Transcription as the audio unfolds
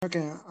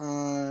Okay,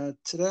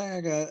 today I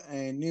got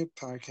a new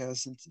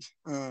podcast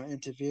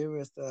interview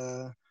with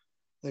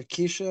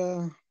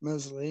Lakeisha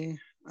Mosley,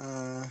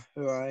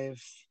 who I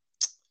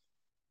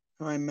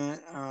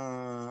met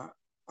on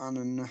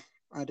an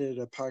I did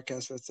a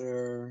podcast with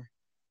her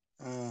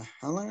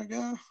how long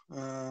ago?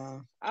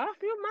 A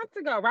few months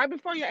ago, right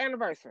before your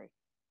anniversary.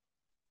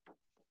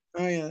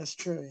 Oh yeah, that's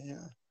true.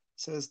 Yeah,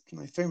 so it's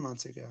like 3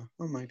 months ago.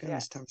 Oh my Yeah,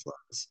 goodness, time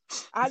flies.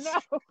 I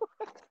know.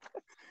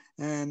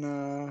 And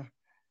uh,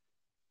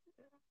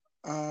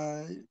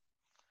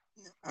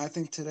 I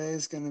think today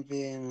is going to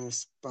be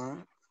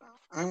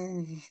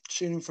I'm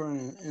shooting for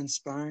an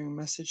inspiring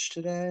message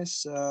today,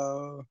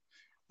 so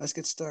let's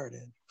get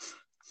started.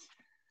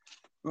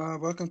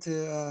 Welcome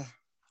to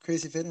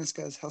Crazy Fitness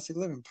Guys Healthy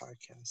Living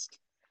Podcast.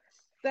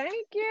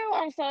 Thank you.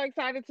 I'm so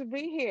excited to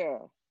be here.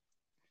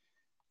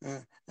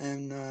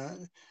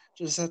 And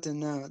just have to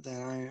note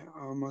that I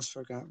almost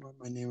forgot what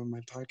my name of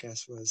my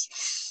podcast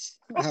was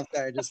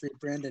after I just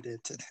rebranded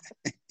it today.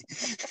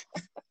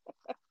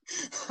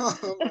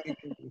 Oh my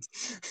goodness.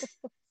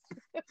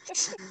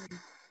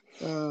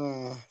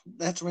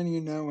 That's when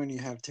you know when you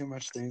have too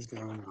much things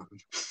going on.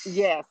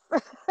 Yes,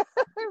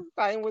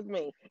 same with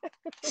me.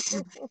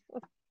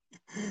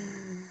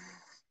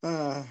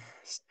 Uh,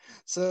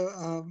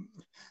 so,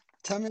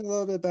 tell me a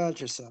little bit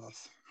about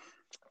yourself.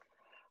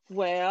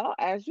 Well,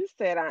 as you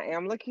said, I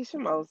am Lakeisha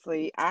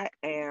Mosley. I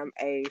am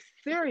a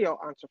serial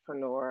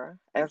entrepreneur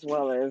as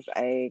well as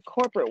a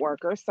corporate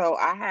worker. So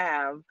I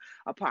have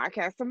a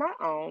podcast of my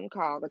own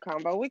called The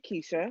Combo with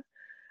Keisha.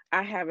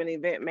 I have an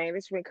event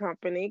management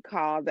company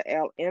called the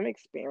LM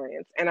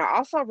Experience, and I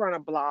also run a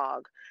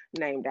blog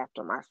named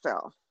after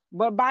myself.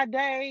 But by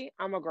day,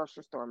 I'm a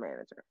grocery store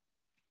manager.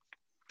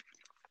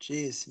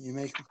 Jeez, you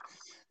make,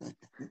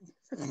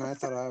 and I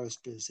thought I was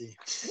busy.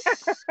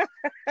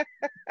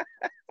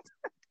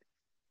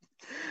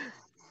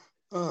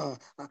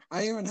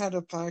 I even had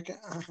a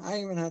podcast. I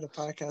even had a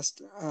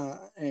podcast,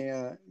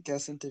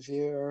 guest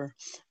interviewer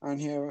on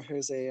here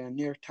who's a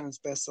New York Times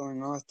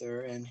bestselling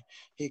author, and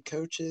he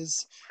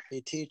coaches,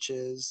 he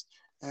teaches,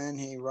 and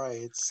he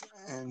writes,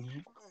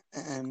 and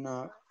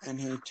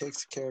he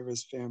takes care of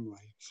his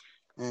family,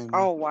 and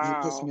Oh, he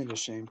puts wow. me to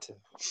shame too.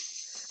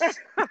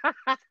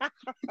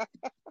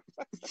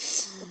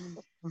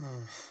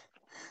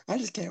 I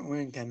just can't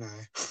win, can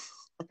I?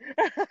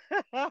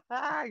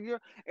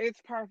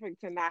 It's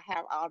perfect to not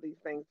have all these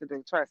things to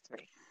do. Trust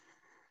me.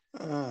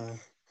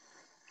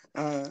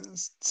 Uh,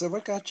 so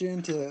what got you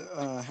into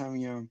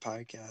having your own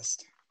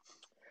podcast?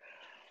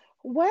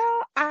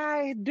 Well,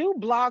 I do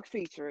blog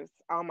features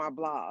on my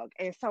blog.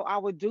 And so I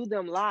would do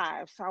them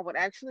live. So I would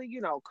actually,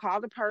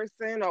 call the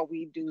person or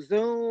we do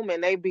Zoom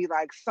and they'd be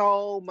like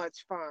so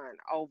much fun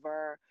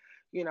over,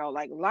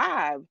 like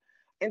live.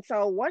 And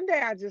so one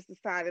day I just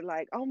decided,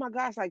 like, oh my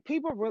gosh, like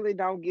people really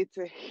don't get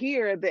to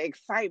hear the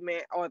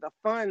excitement or the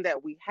fun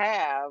that we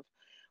have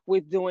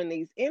with doing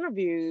these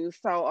interviews.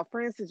 So a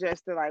friend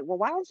suggested, like, well,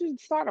 why don't you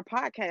start a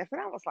podcast?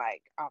 And I was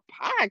like, a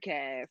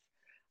podcast?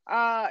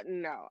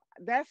 No,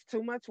 that's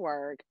too much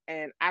work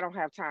and I don't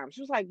have time.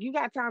 She was like, you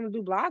got time to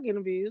do blog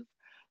interviews.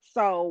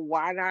 So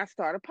why not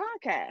start a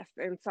podcast?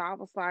 And so I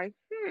was like,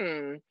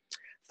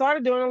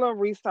 started doing a little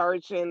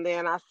research and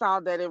then I saw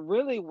that it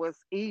really was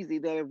easy,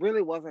 that it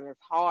really wasn't as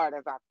hard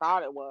as I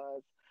thought it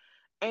was.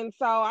 And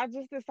so I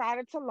just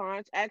decided to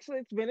launch. Actually,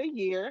 it's been a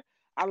year.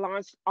 I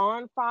launched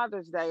on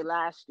Father's Day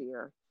last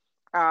year.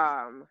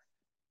 I launched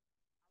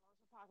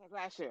a podcast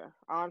last year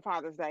on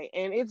Father's Day,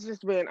 and it's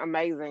just been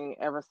amazing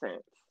ever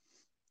since.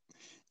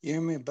 You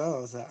and me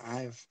both.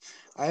 I've,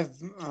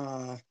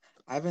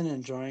 I've been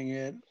enjoying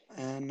it,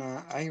 and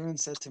I even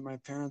said to my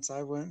parents,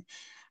 I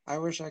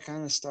wish I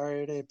kind of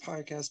started a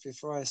podcast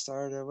before I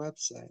started a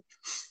website,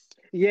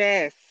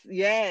 Yes,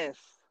 yes,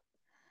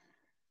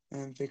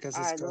 and because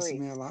it's I costing agree.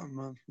 me a lot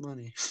of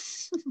money.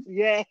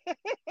 Yeah,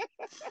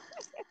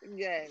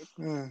 yes,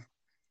 uh,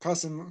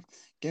 costing,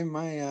 giving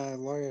my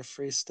lawyer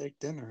free steak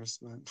dinners,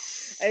 but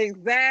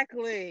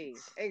exactly,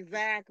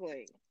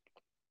 exactly.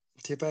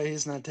 too bad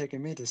he's not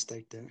taking me to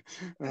steak dinner.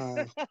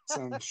 Uh,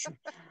 some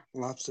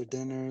lobster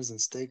dinners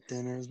and steak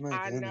dinners. My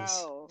I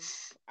goodness. know,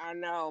 I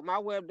know. My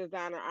web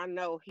designer, I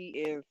know he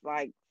is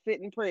like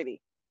sitting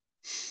pretty.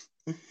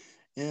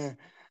 Yeah.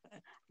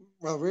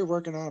 Well, we're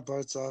working on it, but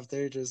it's off.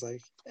 They're just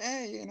like,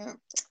 hey,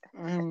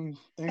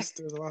 thanks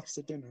to the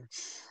lobster dinner.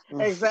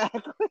 Uh,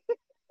 Exactly,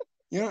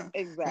 you know,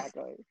 uh,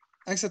 exactly.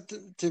 except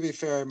to be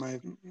fair,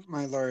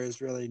 my lawyer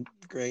is really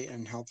great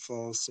and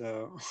helpful.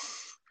 So,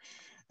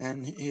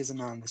 and he's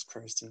an honest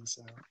person,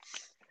 so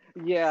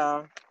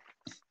Yeah.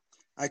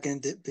 I can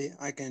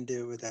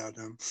do it without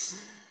him.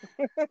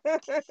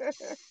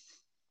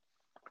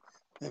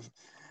 If,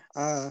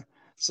 uh,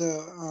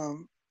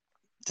 so,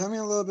 tell me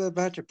a little bit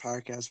about your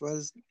podcast.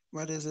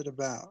 What is it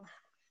about?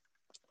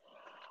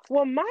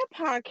 Well, my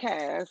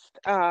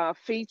podcast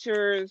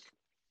features,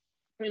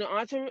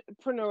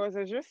 entrepreneurs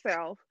as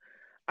yourself.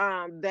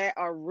 that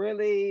are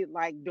really like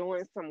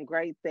doing some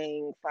great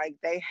things. Like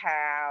they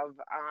have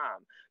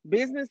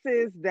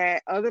businesses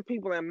that other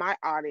people in my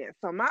audience.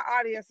 So my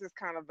audience is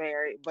kind of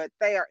varied, but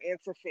they are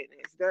into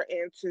fitness. They're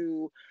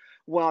into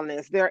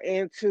wellness. They're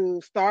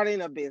into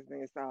starting a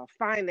business,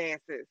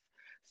 finances.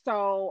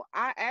 So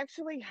I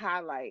actually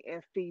highlight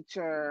and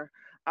feature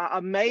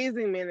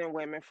amazing men and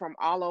women from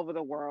all over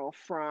the world,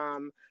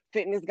 from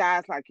fitness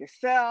guys like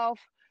yourself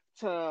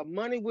to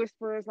money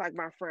whisperers like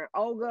my friend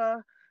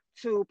Olga,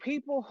 to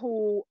people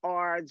who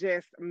are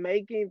just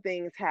making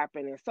things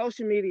happen in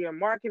social media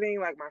marketing,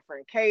 like my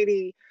friend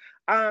Katie,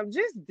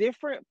 just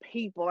different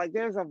people. Like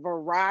there's a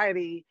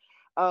variety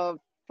of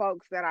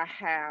folks that I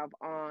have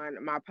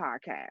on my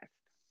podcast.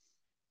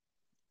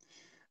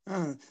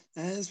 Oh,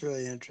 that is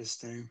really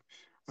interesting.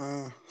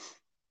 Uh,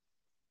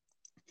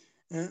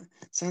 it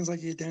sounds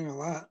like you're doing a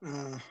lot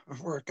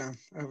of work on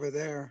over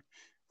there.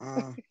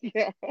 Uh,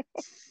 Yeah.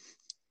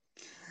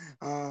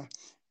 uh,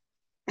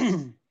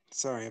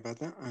 sorry about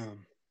that.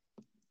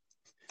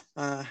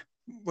 Uh,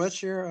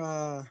 what's your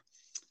uh,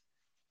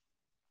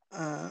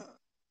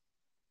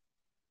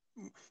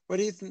 what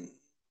do you think?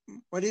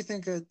 What do you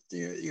think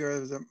your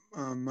the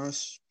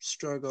most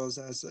struggles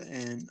as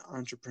an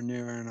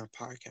entrepreneur and a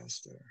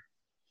podcaster?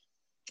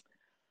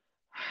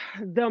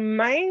 The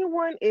main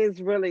one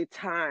is really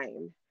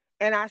time.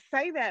 And I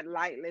say that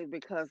lightly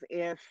because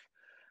if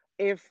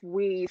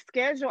we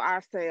schedule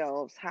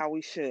ourselves how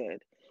we should,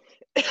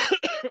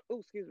 ooh,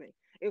 excuse me,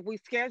 if we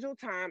schedule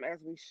time as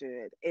we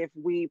should, if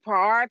we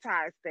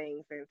prioritize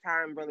things, then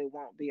time really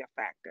won't be a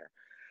factor.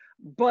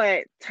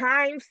 But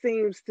time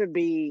seems to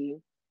be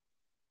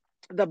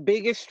the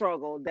biggest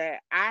struggle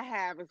that I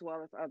have, as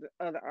well as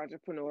other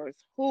entrepreneurs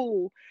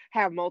who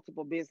have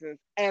multiple business,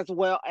 as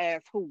well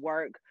as who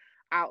work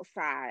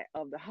outside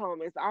of the home.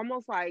 It's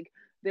almost like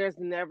there's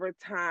never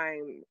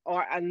time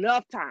or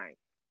enough time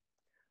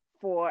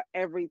for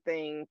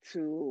everything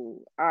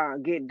to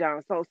get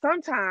done. So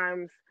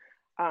sometimes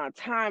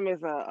time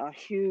is a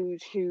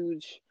huge,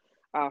 huge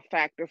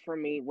factor for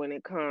me when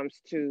it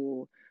comes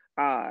to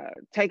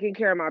taking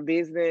care of my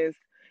business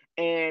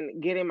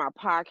and getting my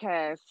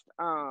podcast,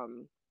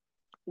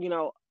 you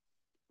know,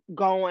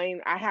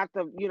 going. I have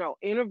to,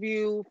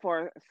 interview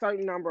for a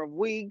certain number of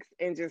weeks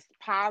and just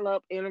pile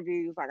up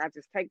interviews. Like I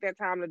just take that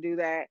time to do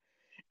that,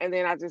 and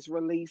then I just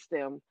release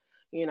them,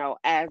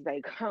 as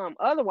they come.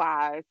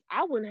 Otherwise,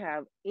 I wouldn't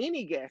have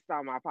any guests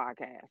on my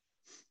podcast.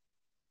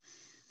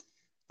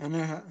 I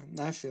know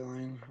that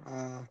feeling.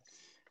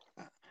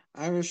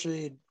 I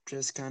usually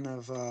just kind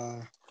of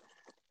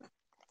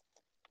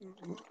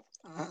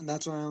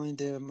that's why I only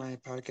do my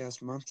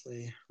podcast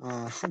monthly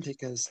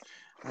because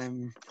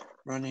I'm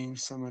running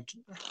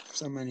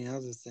so many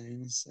other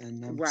things,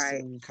 and I'm still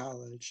Right. in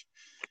college.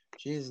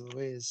 Jeez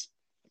Louise,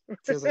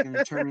 feels like an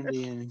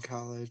eternity in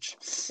college.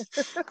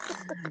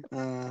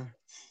 uh,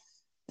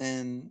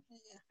 and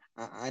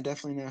I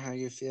definitely know how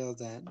you feel.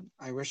 That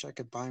I wish I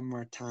could buy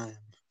more time.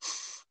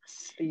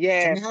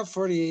 Can Yes. you have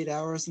 48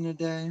 hours in a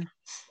day?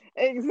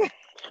 Exactly.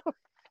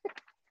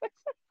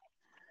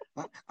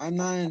 I'm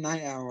not a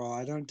night owl.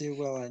 I don't do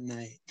well at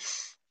night.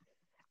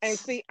 And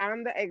see,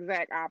 I'm the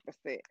exact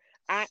opposite.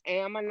 I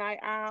am a night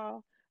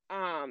owl.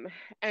 Um,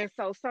 and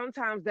so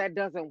sometimes that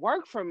doesn't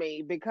work for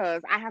me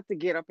because I have to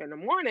get up in the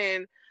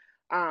morning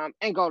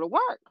and go to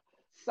work.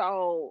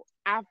 So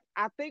I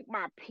think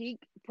my peak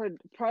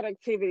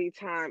productivity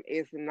time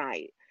is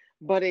night,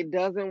 but it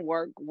doesn't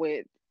work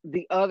with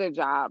the other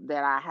job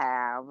that I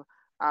have,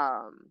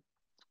 um,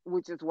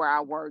 which is where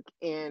I work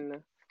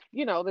in,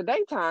 the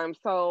daytime.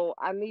 So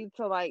I need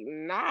to like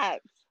not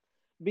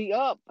be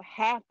up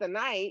half the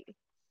night,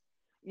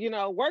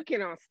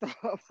 working on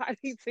stuff. I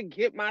need to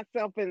get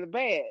myself in the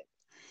bed.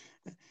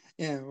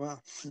 Yeah,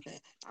 well,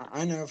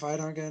 I know if I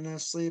don't get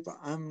enough sleep,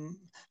 I'm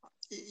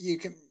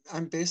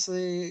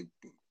basically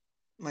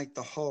like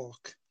the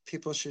Hulk.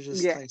 People should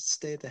just Yeah. like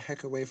stay the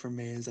heck away from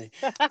me and say,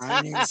 I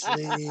need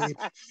sleep.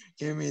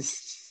 Give me.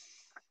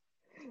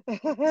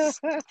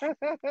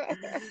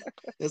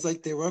 It's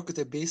like they woke with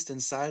the beast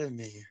inside of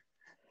me.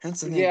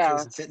 Hence the name Yeah.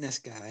 Crazy Fitness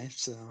Guy.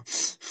 So,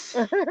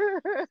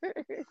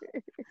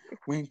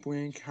 wink,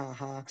 wink,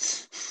 haha.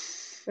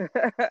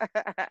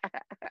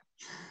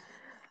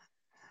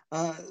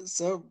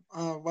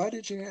 Why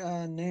did you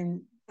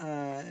name?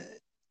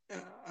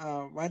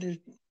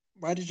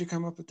 Why did you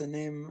come up with the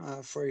name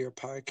for your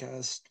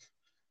podcast?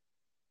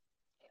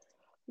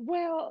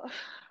 Well,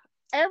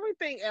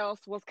 everything else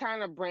was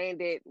kind of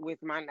branded with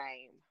my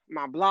name.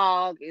 My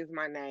blog is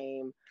my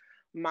name.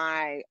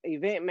 My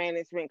event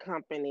management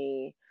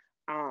company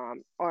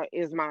or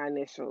is my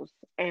initials.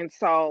 And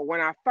so when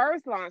I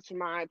first launched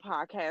my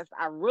podcast,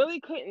 I really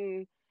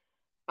couldn't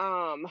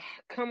um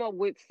come up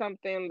with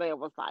something that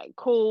was like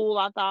cool,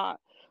 I thought.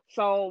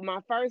 So my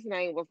first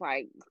name was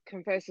like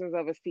Confessions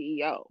of a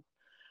CEO.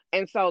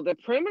 And so the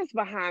premise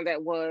behind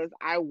that was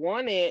I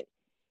wanted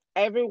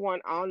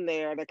everyone on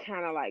there to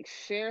kind of like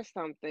share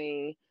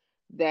something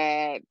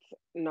that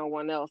no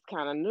one else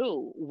kind of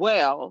knew.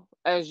 Well,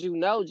 as you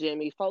know,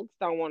 Jimmy, folks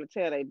don't want to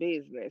tell their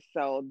business.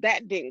 So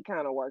that didn't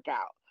kind of work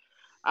out.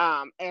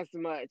 as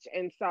much.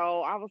 And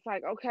so I was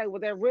like, okay,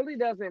 well, that really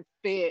doesn't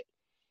fit,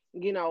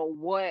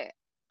 what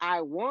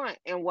I want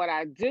and what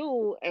I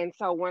do. And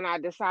so when I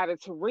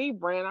decided to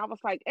rebrand, I was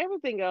like,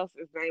 everything else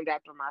is named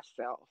after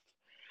myself.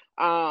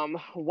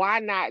 Why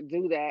not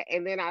do that?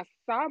 And then I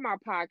saw my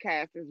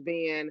podcast as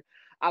being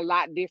a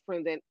lot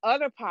different than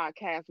other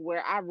podcasts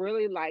where I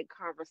really like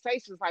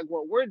conversations like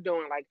what we're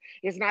doing. Like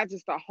it's not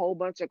just a whole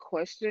bunch of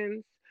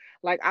questions.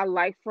 Like I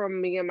like for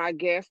me and my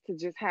guests to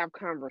just have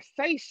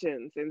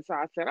conversations. And so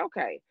I said,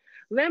 okay,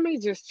 let me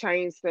just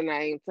change the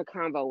name to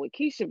Convo with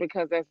Keisha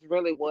because that's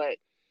really what,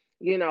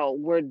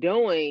 we're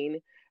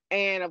doing.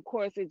 And of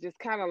course, it just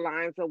kind of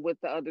lines up with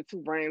the other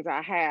two brands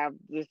I have,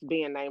 just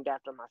being named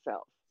after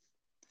myself.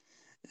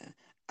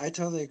 I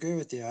totally agree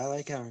with you. I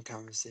like having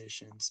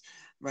conversations.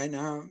 Right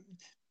now,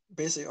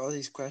 basically all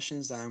these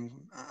questions that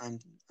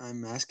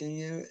I'm asking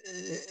you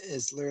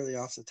is literally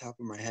off the top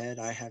of my head.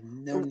 I have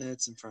no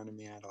notes in front of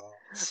me at all.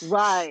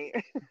 Right.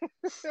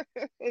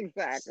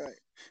 Exactly.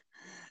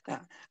 Yeah,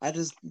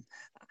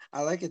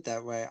 I like it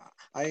that way.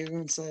 I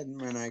even said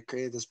when I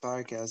created this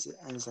podcast,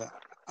 I was like,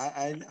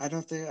 I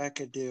don't think I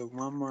could do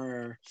one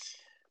more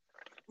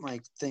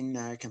like thing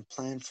that I can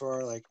plan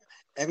for. Like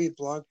every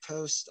blog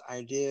post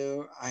I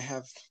do, I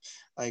have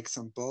like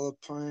some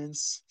bullet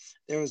points.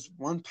 There was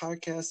one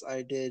podcast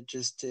I did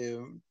just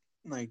to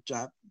like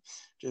jot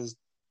just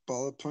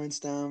bullet points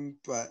down,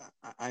 but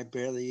I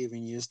barely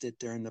even used it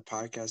during the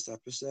podcast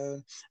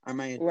episode. I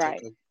might have took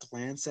Right. a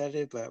glance at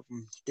it, but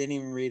didn't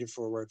even read it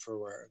for word.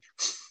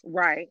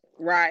 Right.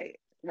 Right.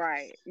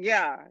 Right.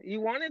 Yeah. You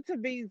want it to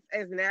be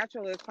as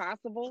natural as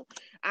possible.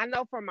 I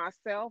know for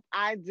myself,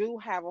 I do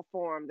have a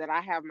form that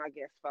I have my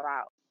guests fill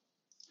out.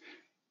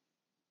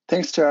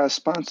 Thanks to our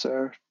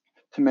sponsor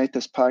to make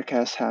this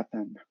podcast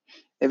happen.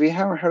 If you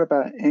haven't heard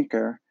about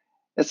Anchor,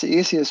 it's the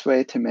easiest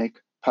way to make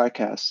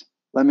podcasts.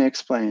 Let me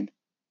explain.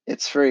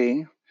 It's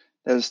free.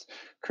 There's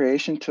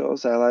creation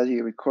tools that allow you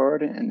to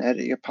record and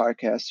edit your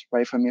podcast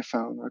right from your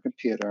phone or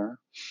computer.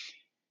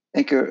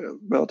 Anchor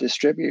will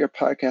distribute your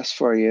podcast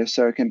for you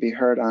so it can be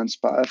heard on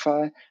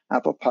Spotify,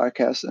 Apple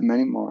Podcasts, and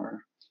many more.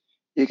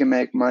 You can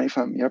make money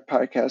from your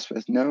podcast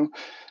with no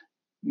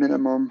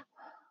minimum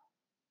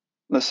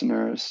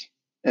listeners.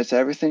 It's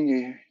everything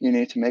you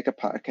need to make a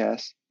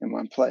podcast in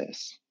one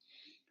place.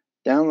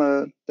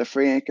 Download the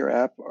free Anchor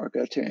app or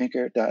go to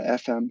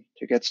anchor.fm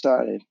to get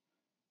started.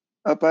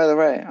 Oh, by the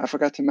way, I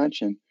forgot to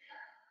mention,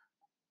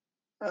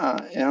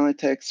 it only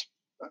takes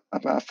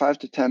about 5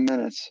 to 10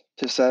 minutes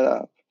to set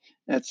up.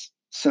 It's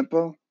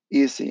simple,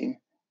 easy,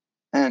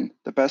 and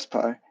the best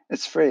part,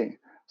 it's free.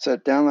 So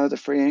download the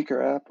free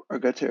Anchor app or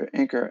go to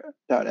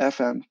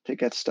anchor.fm to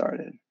get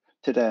started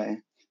today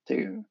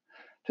to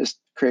just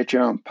create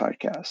your own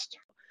podcast.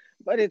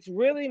 But it's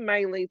really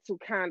mainly to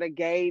kind of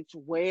gauge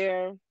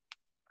where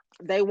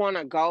they want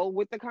to go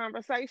with the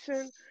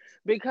conversation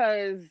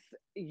because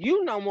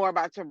you know more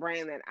about your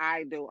brand than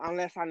I do,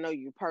 unless I know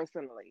you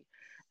personally.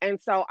 And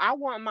so I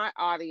want my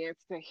audience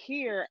to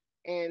hear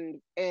and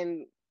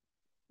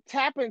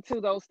tap into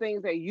those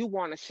things that you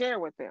want to share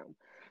with them.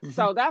 Mm-hmm.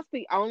 So that's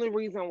the only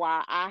reason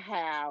why I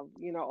have,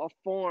 a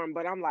form.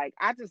 But I'm like,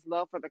 I just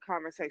love for the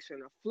conversation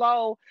to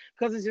flow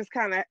because it's just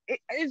kind of,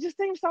 it just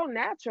seems so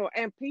natural.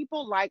 And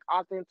people like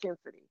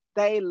authenticity.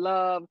 They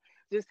love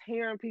just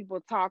hearing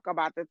people talk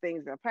about the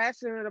things they're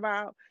passionate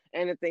about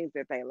and the things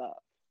that they love.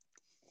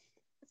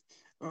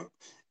 Well,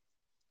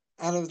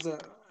 out of the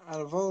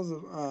out of all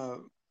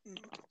the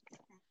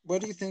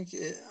what do you think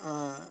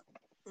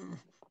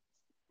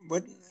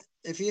what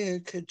if you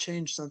could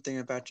change something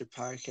about your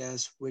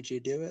podcast, would you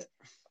do it?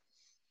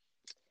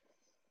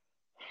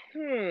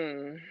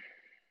 Hmm.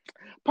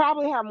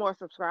 Probably have more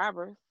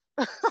subscribers,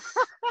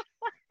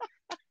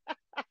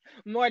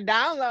 more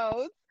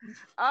downloads.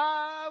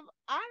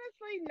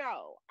 Honestly,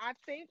 no. I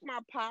think my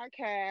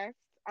podcast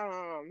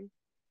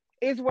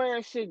is where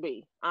it should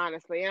be,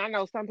 honestly. And I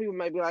know some people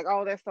may be like,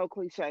 "Oh, that's so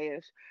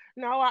cliche-ish."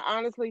 No, I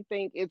honestly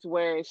think it's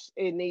where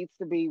it needs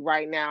to be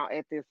right now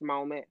at this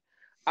moment.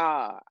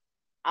 Uh,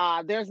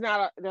 there's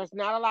not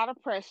a lot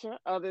of pressure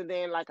other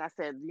than, like I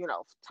said,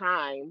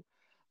 time.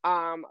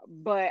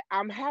 But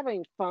I'm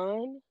having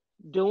fun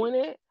doing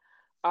it.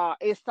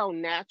 It's so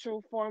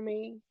natural for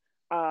me.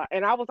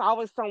 And I was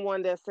always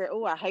someone that said,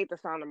 "Oh, I hate the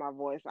sound of my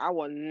voice. I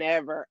will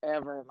never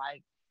ever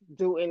like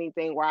do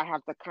anything where I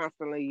have to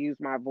constantly use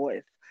my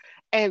voice."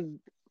 And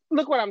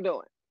look what I'm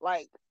doing.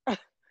 Like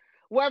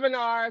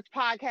webinars,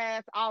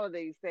 podcasts, all of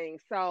these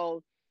things.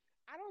 So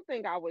I don't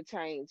think I would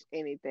change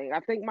anything. I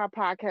think my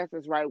podcast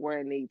is right where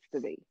it needs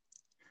to be.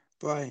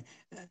 Boy,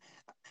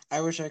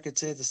 I wish I could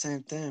say the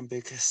same thing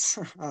because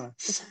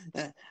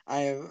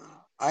I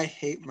I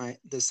hate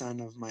the sound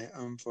of my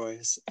own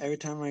voice. Every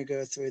time I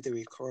go through the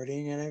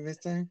recording and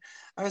everything,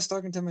 I was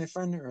talking to my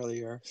friend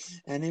earlier,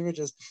 and he would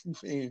just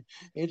he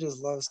just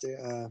loves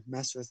to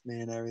mess with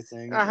me and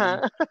everything,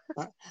 Uh-huh.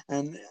 uh,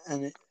 and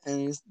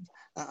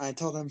I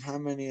told him how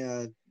many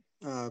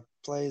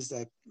plays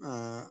that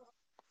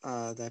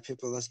that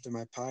people listen to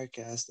my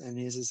podcast, and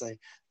he's just like,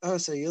 "Oh,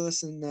 so you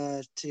listen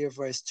to your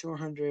voice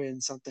 200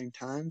 and something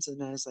times?"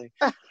 And I was like,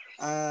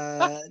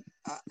 and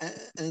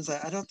it's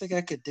like, I don't think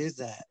I could do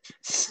that.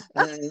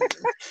 And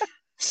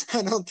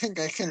I don't think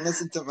I can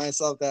listen to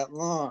myself that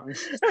long.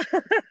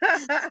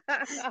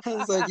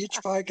 It's like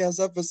each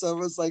podcast episode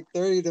was like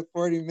 30 to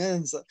 40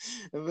 minutes.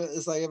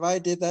 It's like if I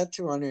did that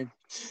 200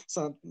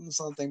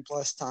 something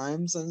plus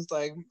times, and it's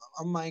like,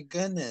 oh my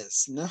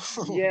goodness, no.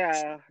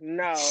 Yeah,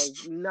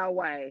 no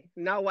way.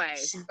 No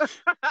way.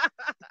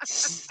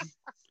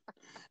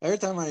 Every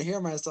time I hear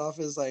myself,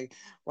 is like,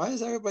 why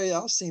does everybody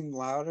else seem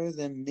louder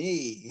than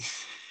me?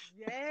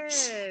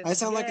 Yes, I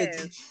sound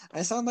yes.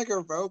 I sound like a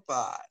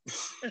robot.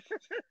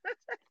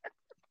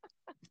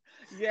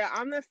 Yeah,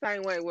 I'm the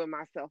same way with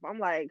myself. I'm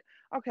like,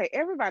 okay,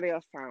 everybody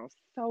else sounds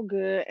so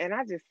good, and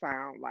I just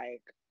sound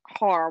like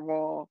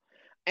horrible.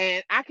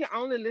 And I can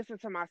only listen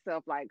to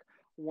myself like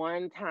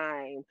one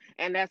time,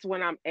 and that's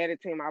when I'm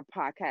editing my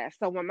podcast.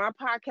 So when my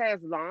podcast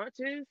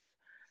launches,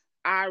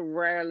 I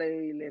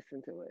rarely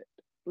listen to it.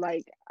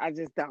 Like, I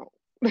just don't.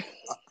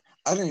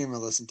 I don't even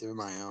listen to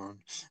my own.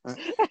 Uh,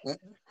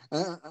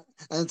 uh,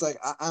 and it's like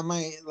I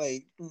might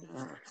like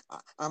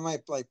I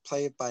might like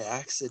play it by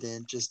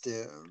accident just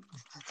to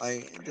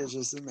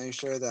just to make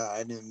sure that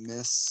I didn't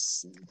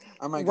miss.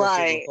 I might go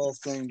through the Right, whole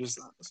thing just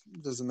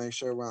to make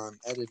sure while I'm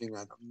editing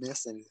I don't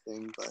miss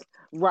anything. But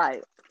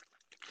right.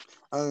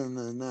 other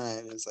than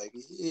that, it's like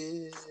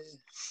yeah.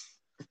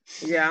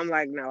 Yeah, I'm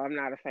like, no, I'm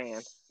not a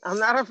fan. I'm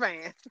not a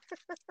fan.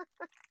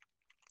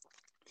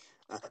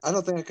 I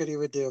don't think I could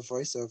even do a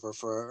voiceover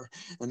for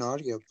an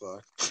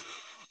audiobook.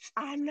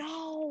 I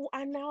know,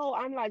 I know.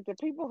 I'm like the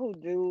people who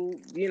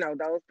do,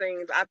 those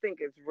things. I think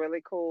it's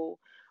really cool,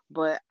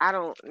 but I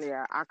don't.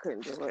 Yeah, I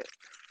couldn't do it.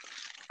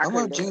 I I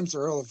couldn't want do it. James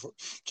Earl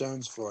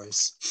Jones'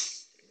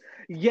 voice.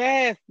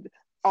 Yes,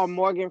 or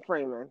Morgan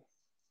Freeman.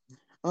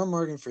 Oh,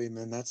 Morgan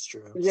Freeman, that's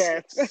true.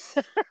 Yes.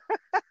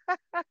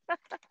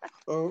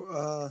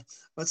 Oh,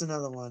 what's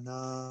another one?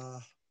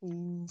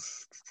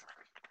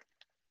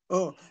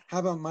 Oh, how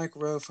about Mike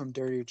Rowe from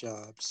Dirty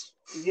Jobs?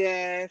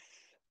 Yes.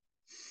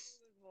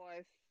 Cool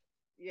voice.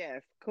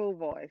 Yes, cool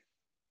voice.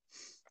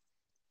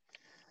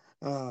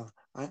 Uh,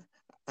 I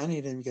I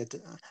need him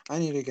to I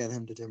need to get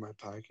him to do my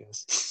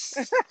podcast.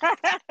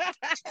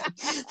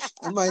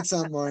 It might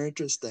sound more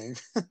interesting.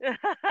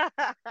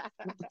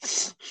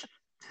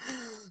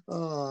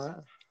 Oh,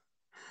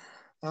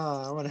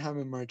 I wonder how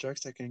many more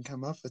jokes I can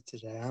come up with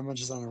today. I'm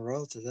just on a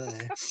roll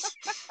today.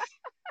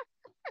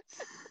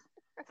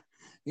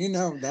 You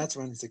know, that's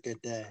when it's a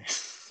good day.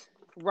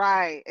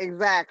 Right,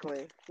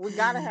 exactly. We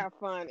gotta have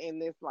fun in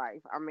this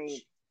life. I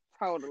mean,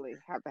 totally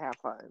have to have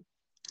fun.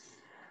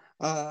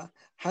 Uh,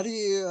 how do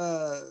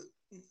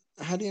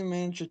you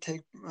manage to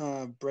take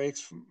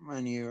breaks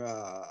when you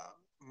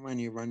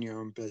run your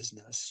own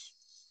business?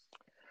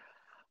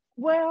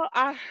 Well,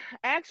 I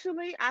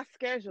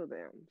schedule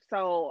them.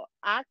 So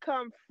I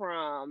come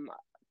from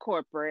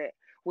corporate,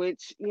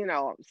 which,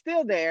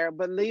 still there,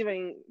 but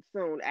leaving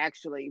soon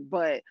actually.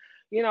 But,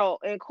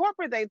 in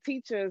corporate they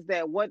teach us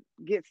that what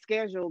gets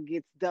scheduled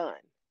gets done.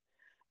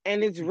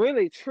 And it's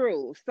really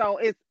true. So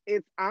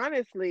it's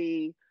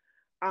honestly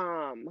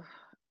um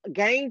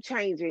game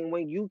changing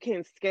when you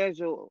can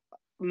schedule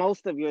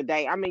most of your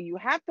day. I mean, you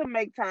have to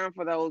make time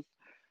for those,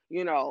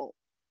 you know,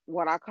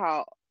 what I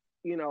call,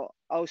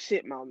 oh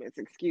shit moments,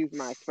 excuse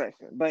my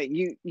expression. But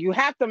you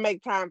have to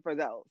make time for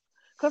those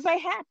cuz they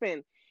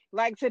happen.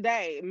 Like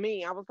today,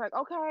 I was like,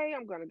 okay,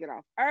 I'm going to get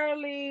off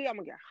early. I'm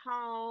going to get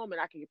home and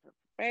I can get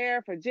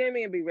prepared for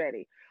Jimmy and be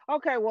ready.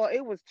 Okay, well,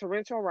 it was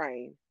torrential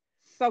rain.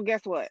 So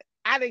guess what?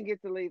 I didn't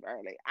get to leave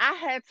early. I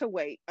had to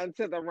wait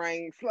until the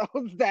rain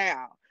slows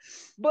down.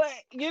 But,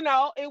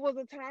 it was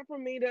a time for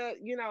me to,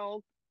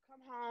 come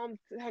home,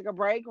 take a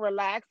break,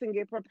 relax, and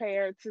get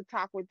prepared to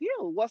talk with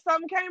you. Well,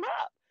 something came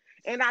up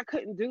and I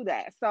couldn't do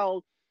that.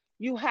 So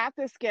you have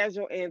to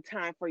schedule in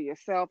time for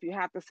yourself. You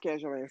have to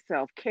schedule in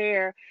self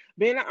care.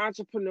 Being an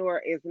entrepreneur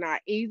is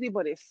not easy,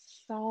 but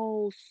it's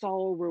so,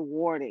 so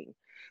rewarding.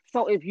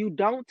 So if you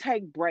don't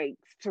take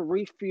breaks to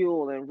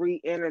refuel and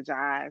re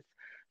energize,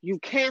 you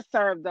can't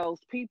serve those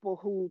people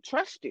who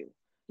trust you.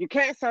 You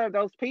can't serve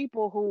those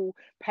people who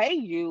pay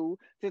you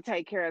to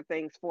take care of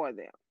things for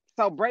them.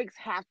 So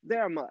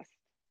they're a must.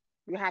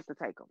 You have to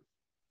take them.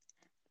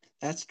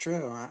 That's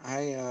true.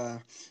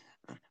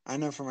 I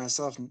know for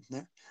myself.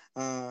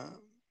 Uh,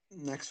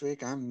 Next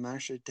week I'm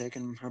actually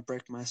taking a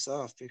break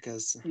myself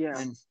because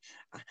Yeah.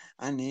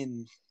 I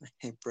need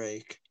a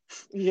break.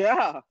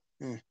 Yeah.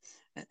 Yeah.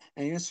 And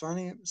it's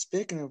funny.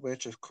 Speaking of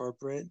which, of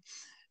corporate,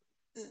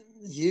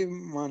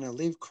 you want to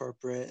leave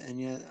corporate, and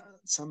yet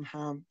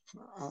somehow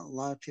a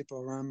lot of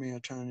people around me are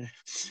trying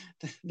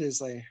to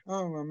just like,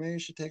 oh well, maybe you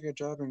should take a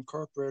job in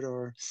corporate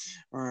or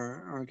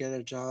get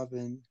a job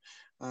in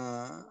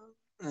uh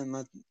and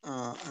let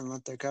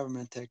the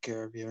government take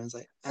care of you. And it's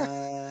like,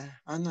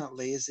 I'm not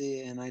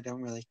lazy and I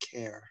don't really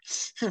care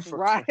for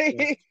corporate.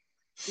 Right.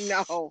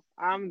 No,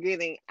 I'm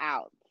getting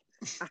out.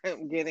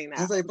 I'm getting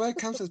And it's out. like, but it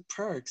comes with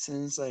perks,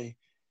 and it's like,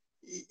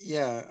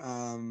 Yeah,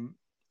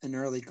 an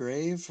early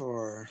grave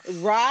or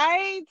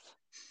Right?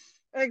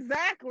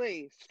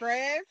 Exactly.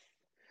 Stress.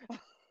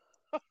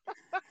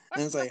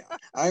 and it's like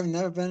I've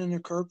never been in a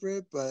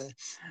corporate, but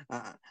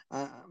uh,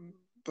 uh,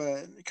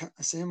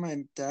 seeing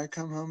my dad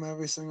come home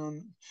every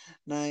single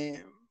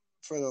night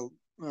for the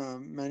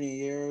many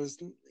years,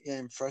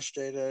 getting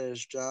frustrated at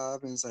his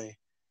job, and it's like,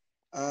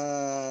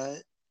 uh,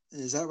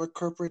 is that what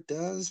corporate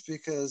does?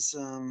 Because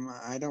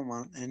I don't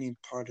want any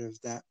part of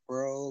that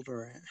world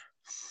or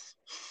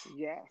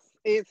Yes.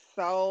 It's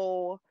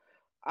so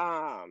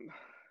um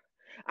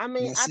I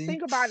mean, I messy.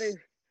 think about it.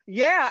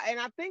 Yeah, and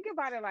I think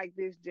about it like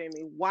this,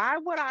 Jimmy. Why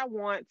would I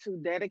want to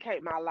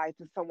dedicate my life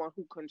to someone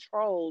who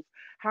controls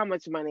how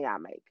much money I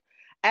make?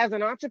 As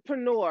an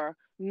entrepreneur,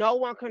 no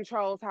one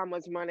controls how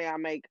much money I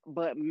make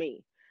but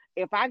me.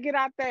 If I get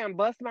out there and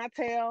bust my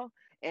tail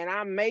and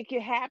I make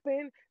it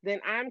happen, then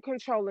I'm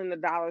controlling the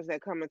dollars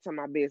that come into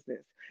my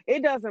business.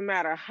 It doesn't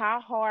matter how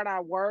hard I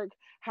work,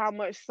 how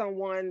much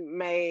someone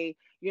may,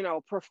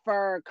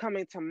 prefer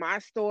coming to my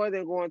store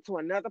than going to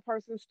another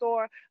person's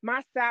store.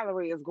 My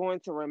salary is going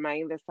to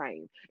remain the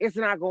same. It's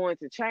not going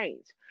to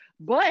change.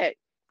 But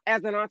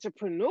as an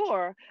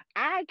entrepreneur,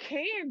 I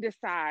can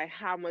decide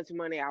how much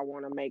money I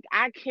want to make.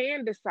 I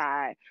can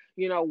decide,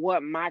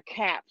 what my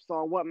caps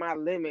or what my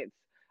limits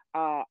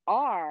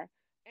are.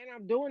 And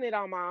I'm doing it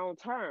on my own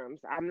terms.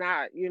 I'm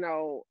not,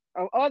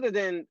 other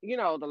than,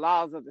 the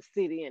laws of the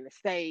city and the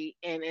state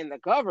and the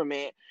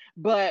government.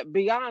 But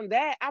beyond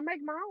that, I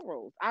make my own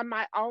rules. I'm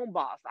my own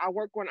boss. I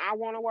work when I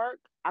want to work.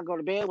 I go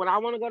to bed when I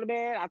want to go to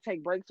bed. I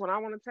take breaks when I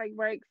want to take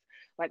breaks.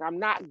 Like I'm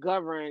not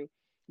governed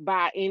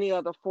by any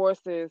other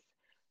forces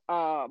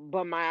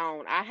but my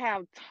own. I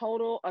have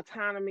total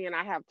autonomy and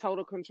I have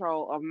total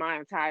control of my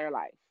entire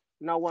life.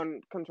 No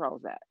one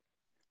controls that.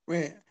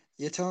 Wait,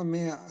 you're telling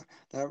me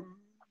that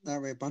that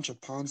were a bunch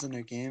of pawns in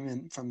a game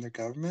and from the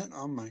government?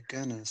 Oh my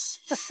goodness.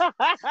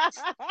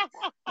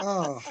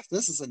 Oh,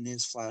 this is a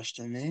news flash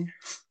to me.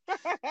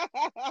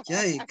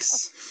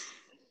 Yikes.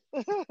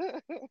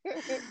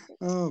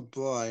 Oh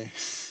boy.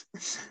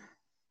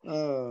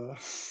 Oh,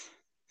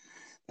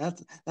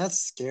 that's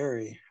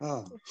scary.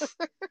 Oh,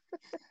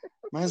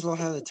 might as well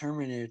have the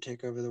Terminator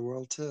take over the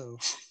world too.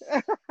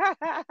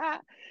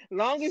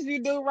 Long as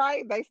you do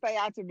right, they stay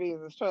out your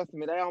business. Trust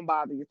me, they don't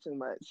bother you too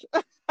much.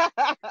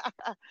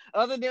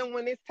 Other than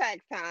when it's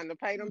tax time to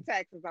pay them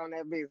taxes on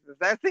that business.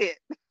 That's it.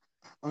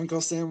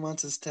 Uncle Sam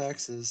wants his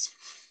taxes.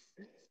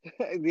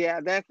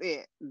 Yeah, that's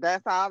it.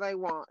 That's all they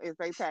want is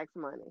they tax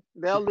money.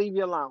 They'll leave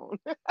you alone.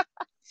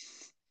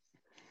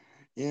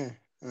 Yeah.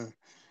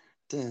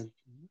 Then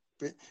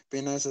be,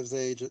 be nice if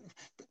they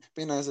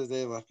be nice if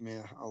they left me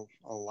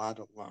a lot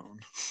alone.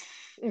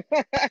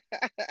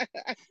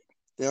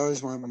 They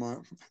always want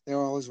more. They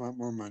always want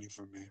more money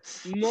from me.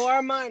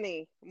 More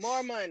money.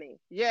 More money.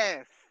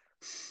 Yes.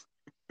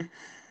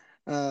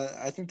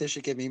 I think they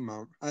should give me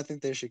more. I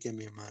think they should give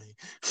me money.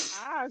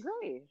 I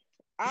agree.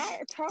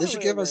 I They should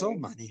totally give us all agree.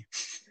 money.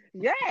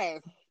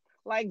 Yes.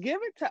 Like give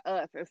it to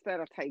us instead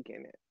of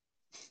taking it.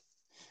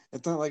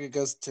 It's not like it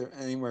goes to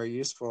anywhere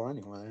useful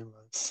anyway.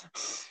 But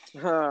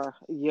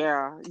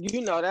Yeah.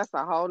 That's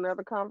a whole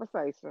nother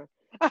conversation.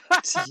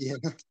 yeah,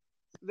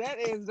 That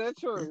is the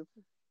truth.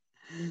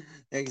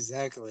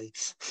 exactly.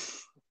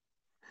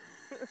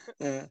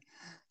 Uh,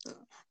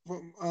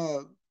 uh,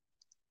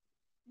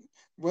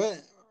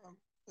 what?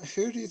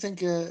 Who do you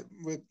think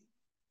would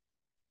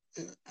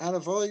out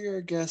of all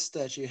your guests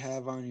that you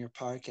have on your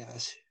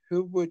podcast?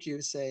 Who would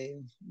you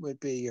say would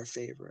be your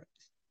favorite?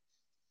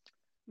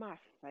 My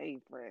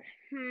favorite.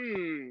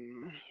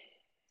 Hmm.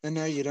 And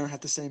no, you don't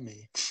have to say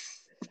me.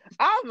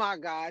 Oh my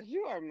gosh,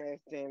 you are mess,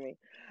 Jimmy.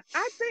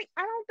 I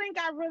don't think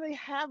I really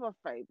have a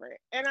favorite.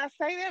 And I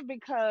say that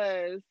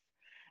because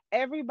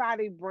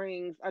everybody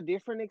brings a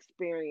different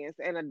experience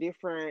and a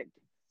different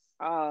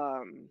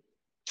um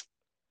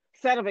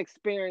set of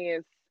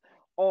experience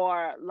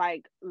or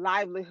like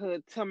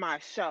livelihood to my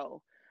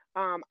show.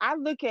 I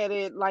look at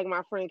it like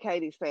my friend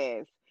Katie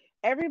says.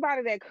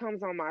 Everybody that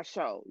comes on my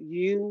show,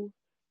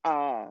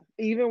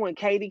 even when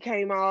Katie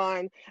came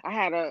on, I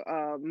had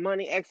a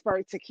money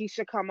expert,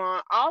 Takesha, come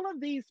on. All of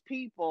these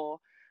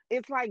people,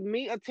 it's like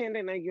me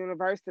attending a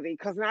university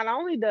because not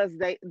only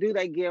do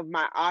they give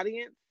my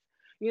audience,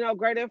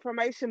 great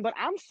information, but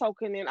I'm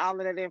soaking in all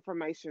of that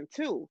information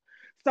too.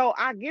 So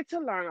I get to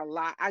learn a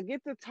lot. I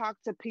get to talk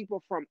to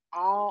people from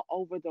all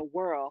over the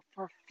world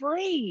for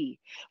free.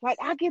 Like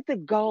I get to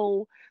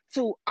go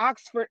to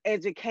Oxford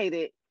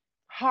educated,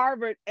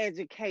 Harvard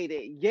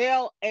educated,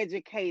 Yale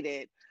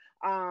educated,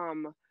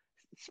 um,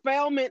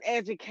 Spelman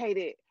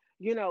educated,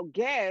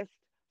 guests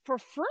for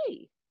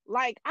free.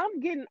 Like I'm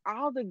getting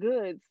all the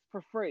goods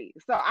for free.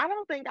 So I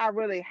don't think I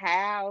really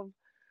have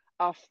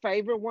a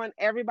favorite one.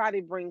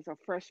 Everybody brings a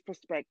fresh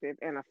perspective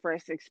and a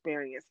fresh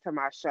experience to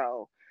my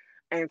show.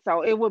 And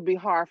so it would be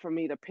hard for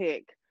me to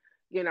pick,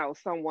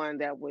 someone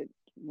that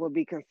would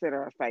be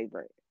considered a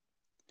favorite.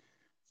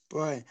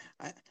 Boy,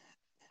 I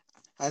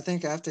I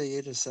think after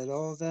you just said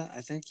all of that,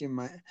 I think you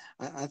might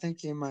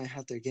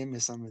have to give me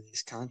some of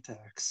these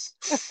contacts.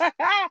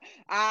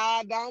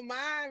 I don't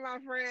mind, my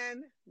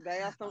friend.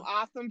 They are some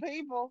awesome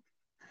people.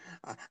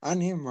 I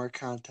need more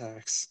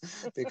contacts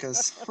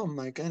because oh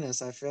my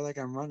goodness, I feel like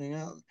I'm running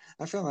out.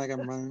 I feel like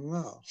I'm running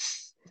low.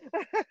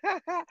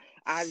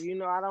 I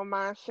don't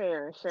mind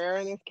sharing.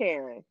 Sharing is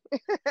caring.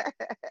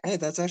 Hey,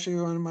 that's actually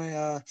one of my.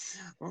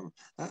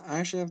 I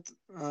actually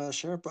have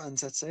share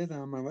buttons that say that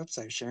on my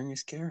website. Sharing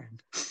is caring.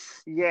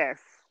 Yes,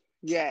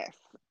 yes.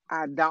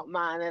 I don't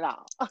mind at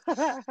all.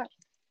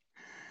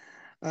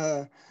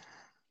 Uh,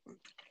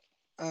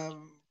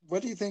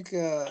 what do you think?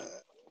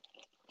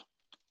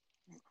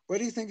 What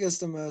do you think is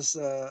the most?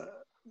 Uh,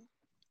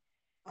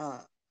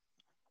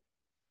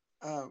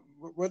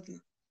 what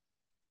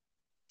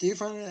do you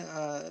find it?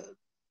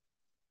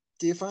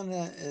 Do you find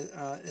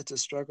that it's a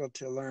struggle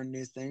to learn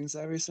new things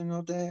every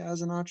single day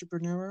as an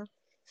entrepreneur?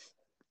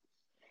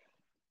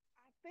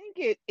 I think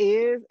it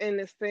is in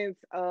the sense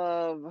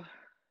of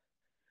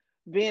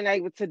being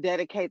able to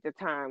dedicate the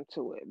time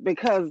to it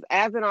because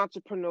as an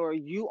entrepreneur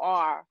you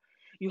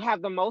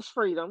have the most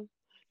freedom,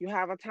 you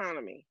have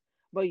autonomy,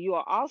 but you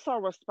are also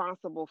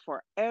responsible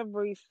for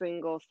every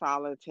single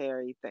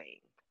solitary thing.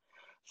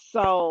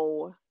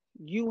 So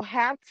you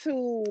have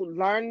to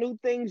learn new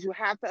things, you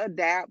have to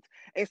adapt,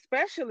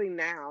 especially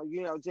now.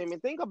 Jimmy,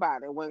 think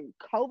about it. When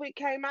COVID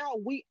came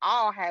out, we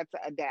all had to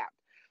adapt.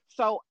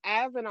 So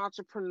as an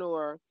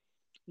entrepreneur,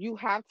 you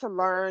have to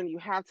learn, you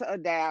have to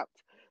adapt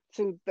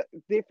to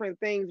different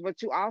things,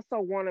 but you also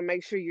want to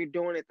make sure you're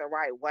doing it the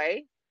right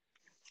way.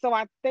 So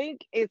I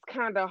think it's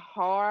kind of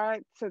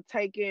hard to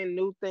take in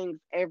new things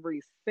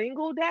every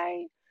single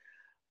day,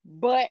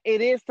 but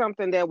it is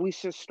something that we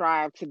should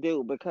strive to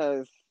do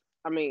because,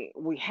 I mean,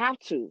 we have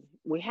to.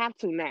 We have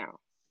to now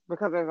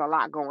because there's a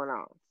lot going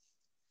on.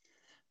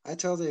 I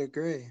totally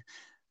agree.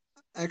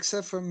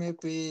 Except for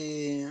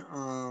maybe,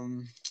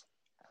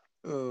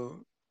 oh,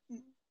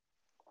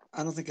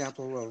 I don't think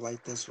Apple will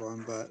like this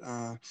one, but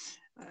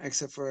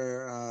except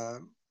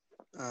for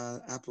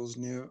Apple's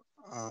new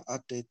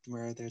update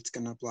where it's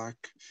going to block,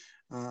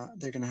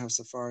 they're going to have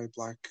Safari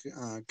block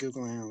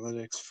Google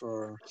Analytics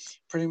for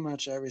pretty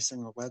much every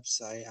single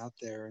website out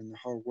there in the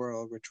whole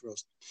world, which will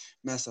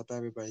mess up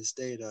everybody's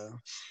data. Uh,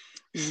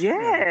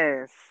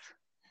 Yes.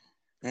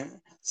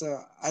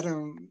 so I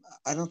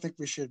don't think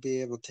we should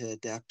be able to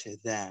adapt to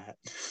that.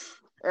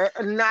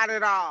 Not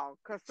at all.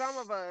 Because some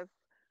of us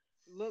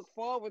look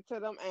forward to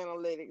them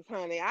analytics,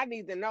 honey. I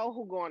need to know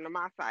who going to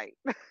my site.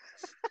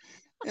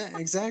 Yeah,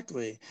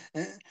 exactly.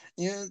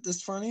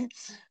 It's funny,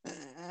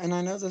 and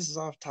I know this is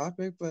off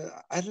topic, but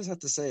I just have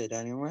to say it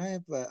anyway.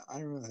 But I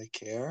don't really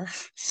care.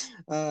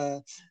 Uh,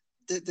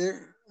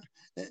 they're,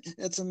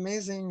 it's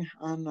amazing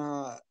on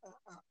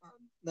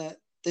that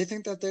they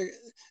think that they're,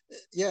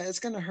 yeah, it's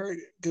going to hurt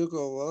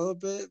Google a little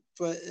bit,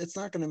 but it's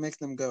not going to make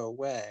them go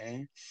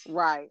away.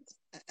 Right.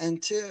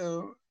 And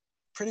two,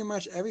 pretty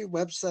much every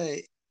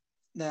website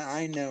that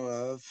I know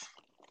of,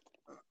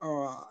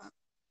 or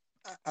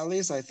at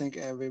least I think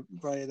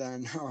everybody that I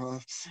know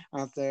of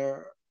out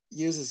there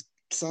uses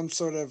some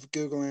sort of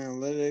Google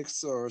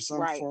Analytics or some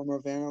Right. form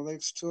of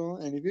analytics tool.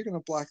 And if you're going to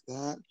block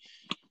that,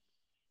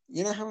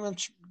 you know how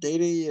much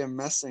data you're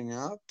messing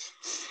up?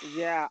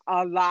 Yeah,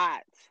 a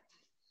lot.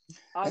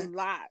 A And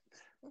lot.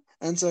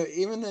 so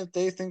even if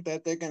they think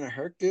that they're going to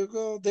hurt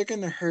Google, they're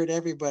going to hurt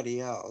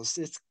everybody else.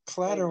 It's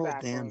collateral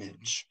Exactly.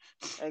 damage.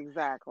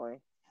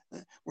 Exactly.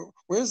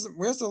 Where's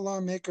the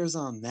lawmakers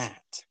on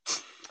that?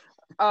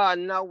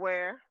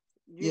 Nowhere.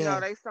 Yeah,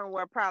 They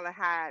somewhere probably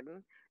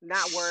hiding,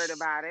 not worried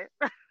about it.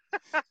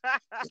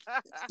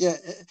 yeah,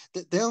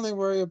 they only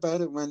worry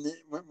about it when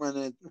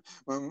it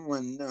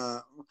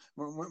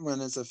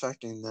when it's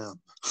affecting them.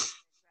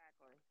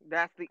 Exactly.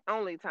 That's the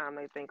only time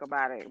they think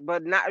about it.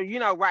 But not,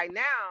 right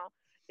now,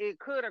 it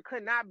could or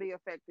could not be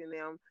affecting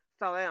them,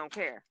 so they don't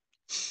care.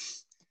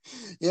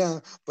 Yeah,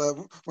 but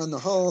when the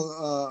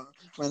whole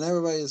when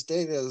everybody's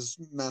data is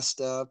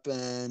messed up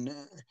and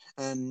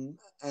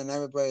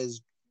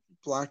everybody's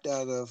blocked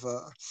out of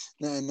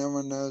and no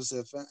one knows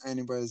if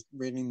anybody's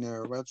reading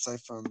their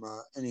website from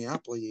any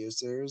Apple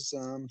users.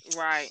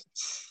 Right.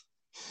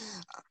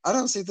 I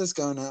don't see this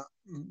going out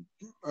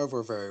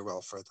over very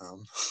well for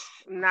them.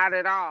 Not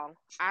at all.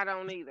 I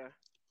don't either.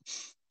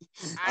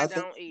 I I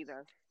think don't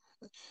either.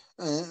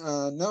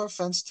 no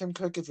offense, Tim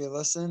Cook, if you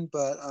listen,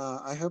 but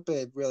I hope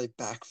it really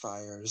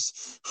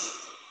backfires.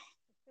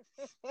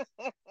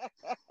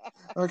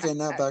 Okay,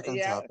 now back on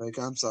Yeah. topic.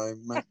 I'm sorry.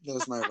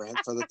 There's my rant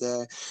for the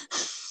day.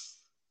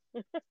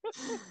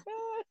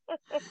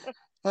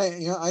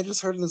 Hey, I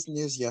just heard this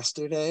news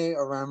yesterday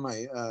around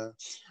my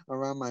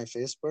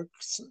Facebook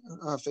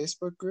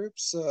group.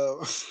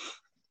 So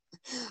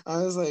I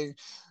was like,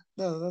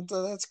 no,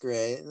 that's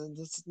great. And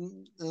it's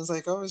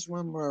like always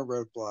one more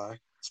roadblock.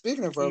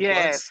 Speaking of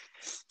Yes.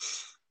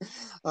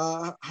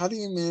 roadblocks, how do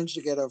you manage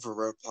to get over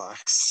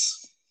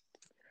roadblocks?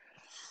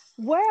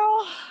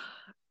 Well,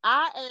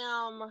 I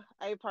am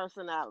a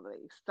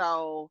personality.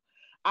 So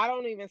I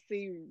don't even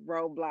see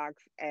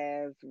roadblocks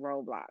as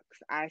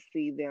roadblocks. I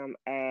see them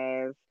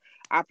as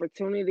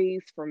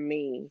opportunities for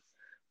me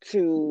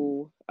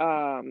to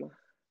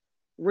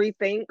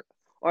rethink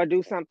or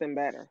do something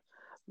better,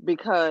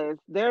 because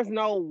there's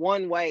no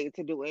one way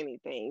to do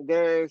anything.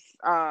 There's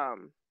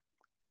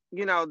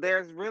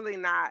really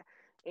not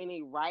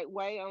any right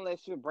way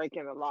unless you're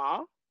breaking the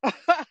law.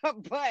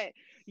 But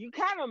you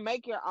kind of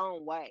make your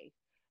own way.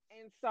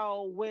 And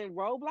so when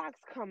roadblocks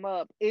come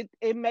up, it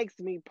makes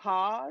me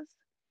pause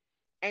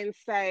and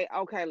say,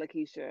 okay,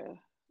 Lakeisha,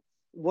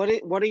 what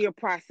are your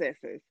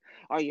processes?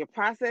 Are your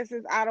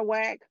processes out of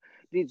whack?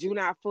 Did you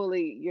not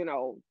fully,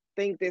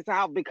 think this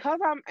out? Because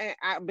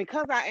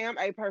I am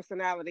a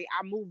personality,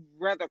 I move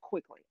rather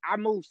quickly. I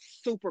move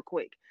super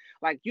quick.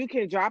 Like, you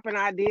can drop an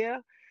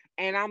idea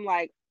and I'm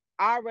like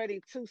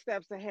already two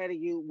steps ahead of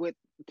you with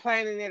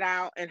planning it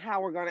out and how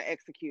we're going to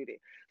execute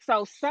it.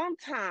 So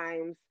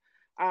sometimes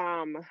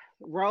um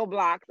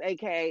roadblocks,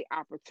 aka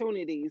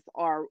opportunities,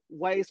 are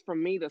ways for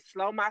me to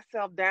slow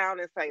myself down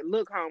and say,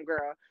 look,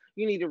 homegirl,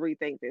 you need to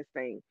rethink this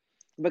thing.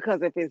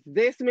 Because if it's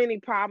this many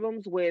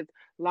problems with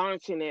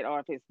launching it, or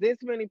if it's this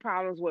many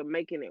problems with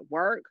making it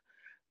work,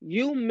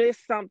 you miss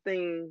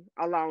something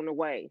along the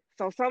way.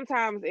 So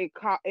sometimes it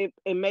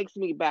makes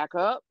me back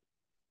up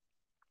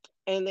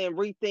and then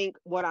rethink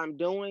what I'm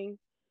doing.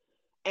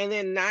 And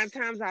then 9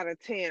 times out of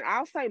 10,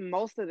 I'll say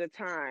most of the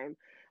time,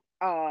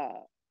 uh,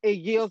 it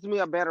yields me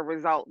a better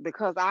result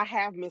because I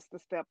have missed a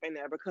step in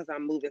there because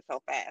I'm moving so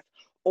fast,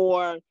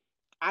 or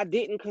I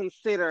didn't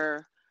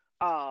consider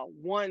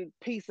one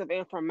piece of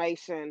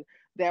information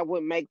that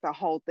would make the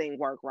whole thing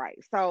work right.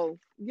 So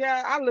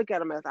yeah, I look at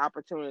them as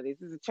opportunities.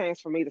 It's a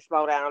chance for me to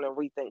slow down and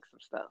rethink some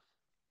stuff.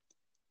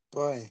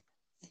 Boy,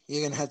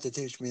 you're gonna have to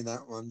teach me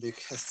that one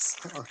because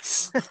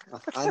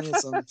I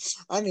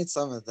need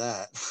some of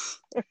that.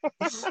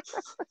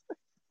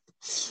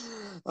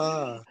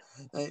 uh,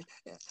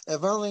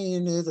 if only you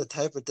knew the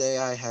type of day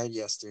I had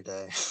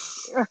yesterday.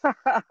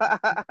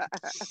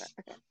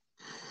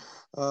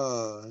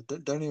 Oh,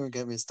 don't even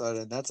get me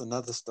started. That's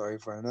another story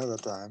for another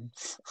time.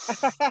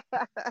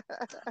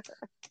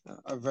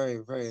 A very,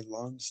 very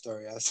long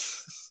story.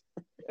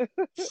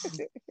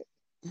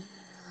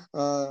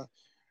 uh,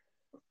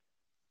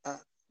 uh,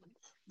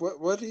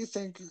 what do you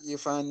think you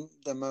find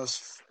the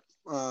most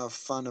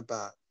fun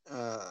about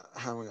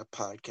having a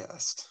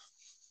podcast?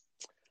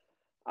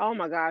 Oh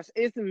my gosh,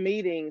 it's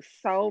meeting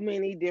so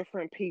many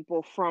different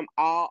people from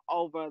all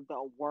over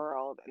the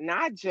world,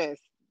 not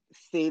just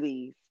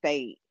city,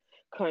 state,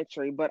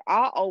 country, but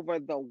all over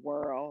the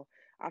world.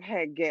 I've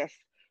had guests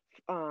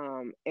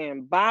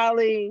in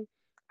Bali.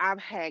 I've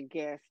had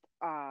guests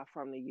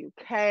from the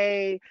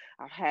UK.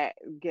 I've had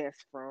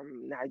guests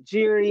from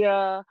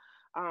Nigeria.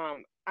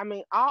 I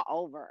mean, all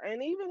over.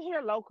 And even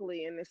here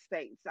locally in the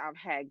States, I've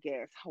had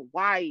guests,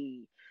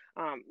 Hawaii,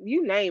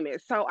 you name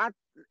it. So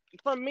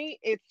for me,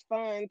 it's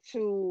fun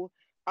to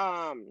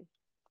um,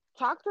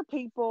 talk to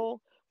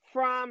people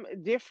from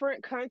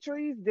different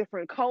countries,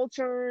 different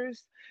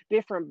cultures,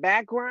 different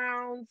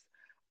backgrounds.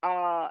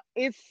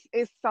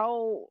 It's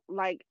so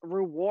like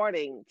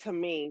rewarding to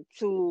me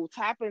to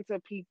tap into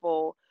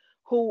people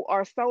who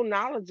are so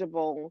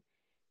knowledgeable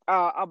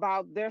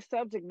about their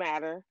subject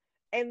matter,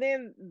 and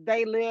then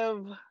they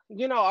live,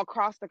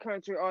 across the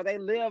country, or they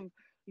live,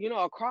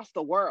 across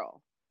the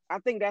world. I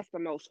think that's the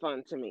most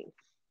fun to me.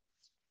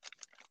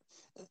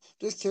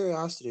 Just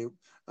curiosity.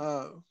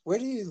 Where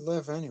do you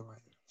live anyway?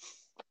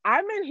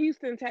 I'm in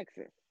Houston,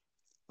 Texas.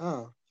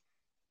 Oh,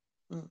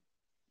 uh,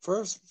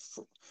 for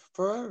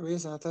for a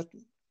reason I thought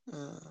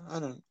I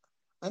don't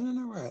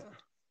know where.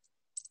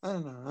 I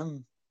don't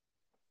know.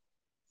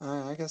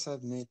 I guess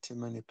I've met too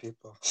many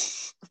people.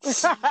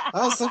 I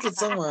was thinking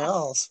somewhere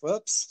else.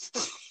 Whoops.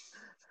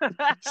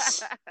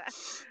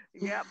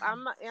 Yep,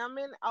 I'm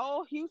in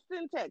old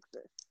Houston,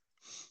 Texas.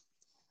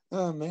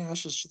 Oh man, I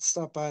should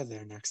stop by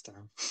there next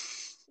time.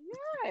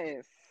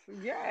 Yes,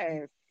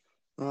 yes.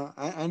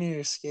 I need to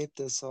escape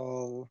this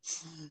whole.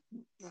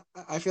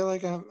 I feel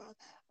like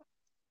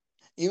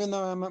even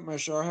though I'm at my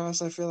shore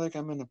house, I feel like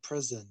I'm in a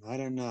prison. I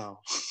don't know.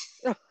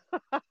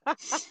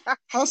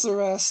 House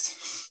arrest.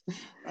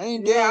 I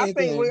ain't doing Yeah, I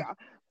think we anything.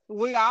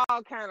 we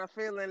all kind of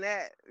feeling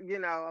that,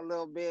 a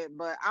little bit,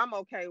 but I'm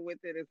okay with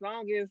it. As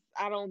long as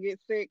I don't get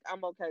sick,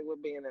 I'm okay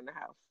with being in the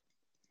house.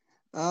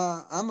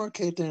 I'm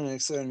okay to a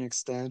certain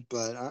extent,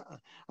 but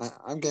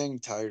I'm getting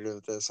tired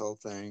of this whole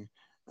thing,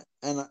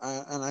 and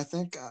I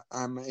think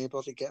I'm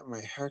able to get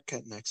my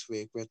haircut next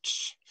week,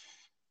 which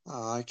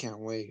I can't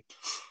wait.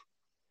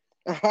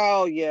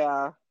 Oh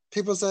yeah.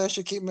 People say I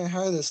should keep my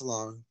hair this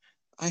long.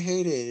 I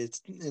hate it.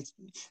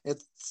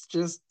 It's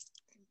just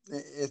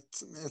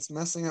it's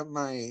messing up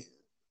my.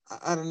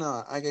 I don't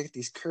know. I get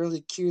these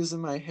curly cues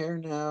in my hair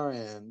now,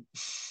 and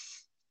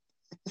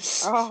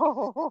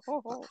Oh.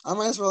 I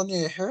might as well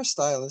need a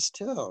hairstylist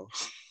too.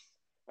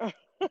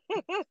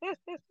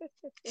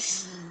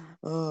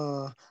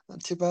 Oh,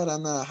 too bad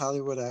I'm not a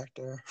Hollywood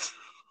actor.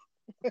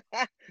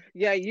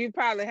 Yeah, you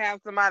probably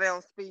have somebody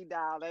on speed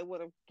dial. They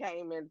would have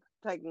came and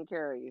taken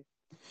care of you.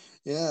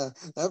 Yeah,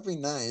 that'd be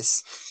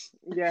nice.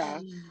 Yeah.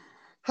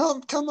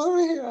 Come over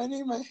here. I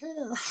need my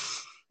hair.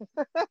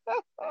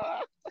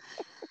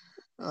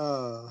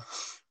 Oh,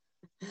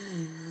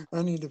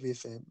 I need to be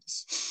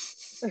famous.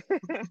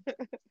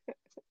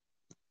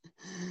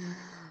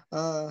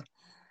 uh,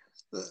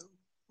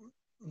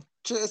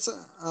 just,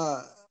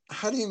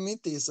 how do you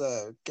meet these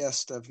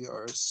guests of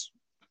yours?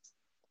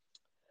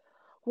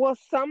 Well,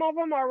 some of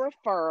them are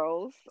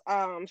referrals.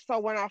 So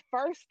when I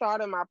first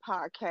started my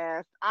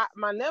podcast,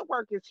 my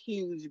network is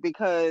huge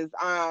because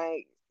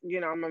I'm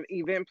an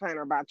event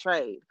planner by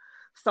trade.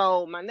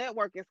 So my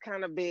network is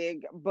kind of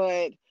big,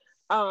 but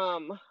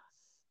um,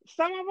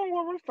 some of them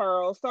were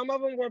referrals. Some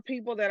of them were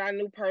people that I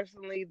knew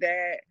personally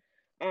that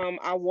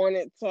I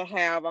wanted to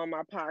have on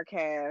my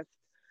podcast.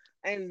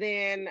 And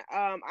then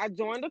I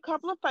joined a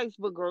couple of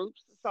Facebook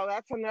groups. So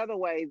that's another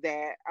way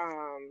that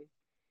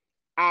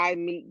I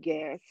meet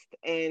guests,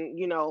 and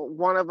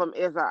one of them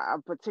is a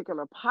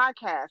particular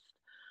podcast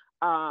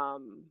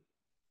um,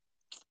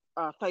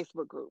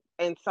 Facebook group,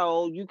 and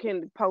so you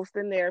can post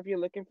in there if you're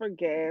looking for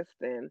guests,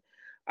 and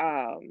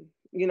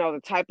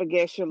the type of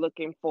guest you're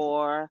looking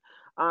for.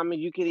 And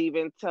you could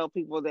even tell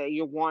people that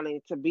you're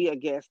wanting to be a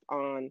guest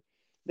on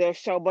their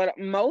show. But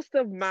most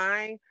of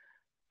my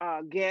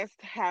guests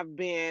have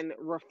been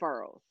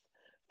referrals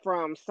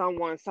from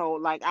someone. So,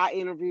 like, I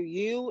interview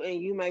you,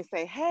 and you may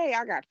say, "Hey,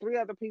 I got three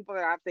other people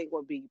that I think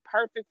would be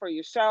perfect for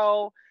your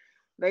show."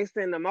 They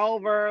send them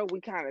over.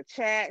 We kind of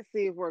chat,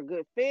 see if we're a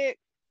good fit.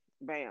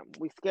 Bam,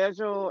 we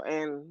schedule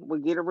and we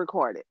get it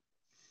recorded.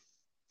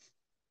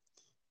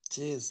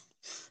 Jeez.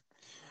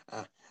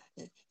 Uh,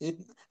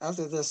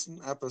 After this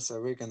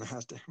episode, we're gonna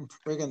have a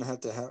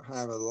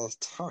little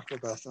talk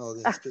about all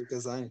this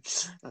because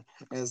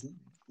as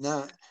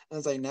now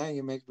as like now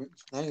you make me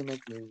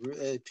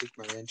really pique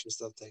my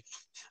interest of the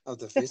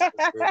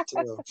Facebook group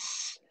too.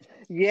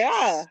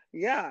 Yeah,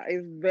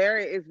 it's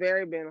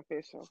very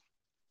beneficial.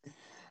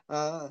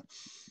 Uh,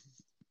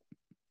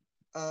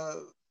 uh,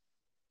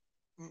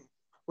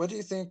 what do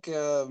you think?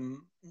 Uh,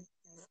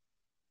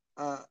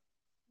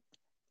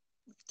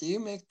 do you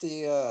make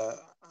the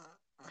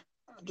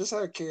just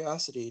out of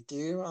curiosity, do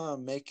you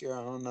make your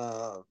own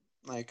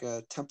like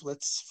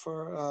templates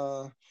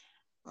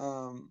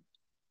um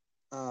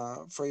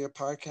for your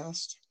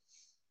podcast?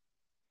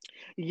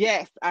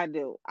 Yes, I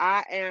do.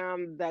 I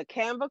am the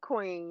Canva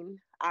queen.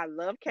 I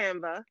love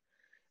Canva.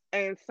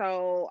 And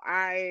so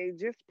I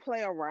just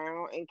play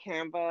around in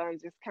Canva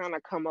and just kind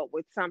of come up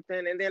with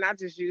something. And then I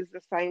just use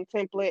the same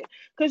template.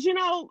 Because,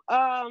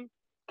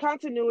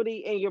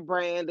 continuity in your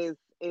brand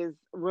is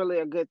really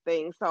a good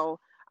thing.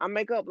 So I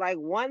make up like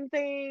one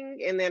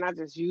thing and then I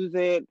just use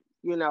it,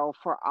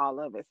 for all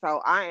of it.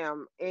 So I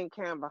am in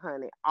Canva,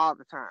 honey, all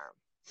the time.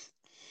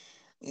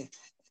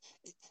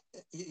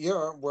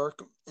 Your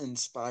work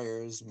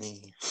inspires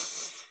me.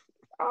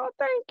 Oh,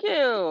 thank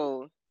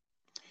you.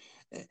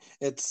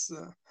 It's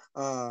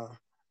uh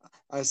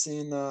I've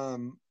seen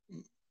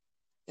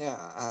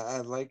yeah, I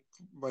like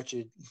what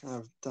you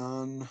have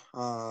done.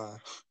 I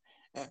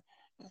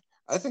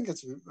think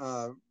it's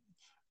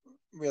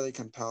really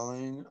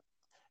compelling.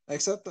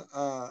 Except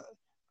I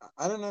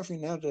don't know if you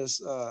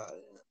noticed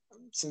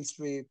since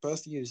we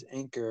both use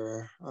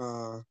Anchor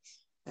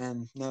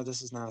and no,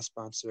 this is not a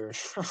sponsor.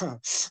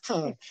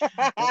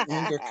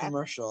 Anchor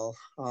commercial.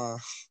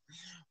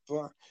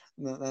 But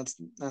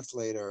that's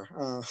later.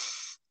 Uh,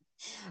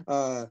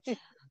 uh,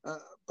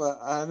 but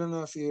I don't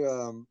know if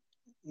you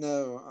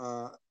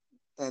know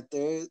that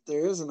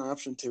there is an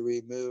option to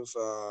remove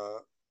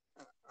the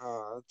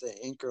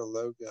Anchor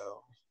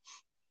logo.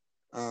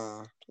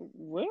 Uh,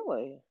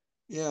 Really?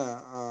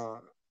 yeah,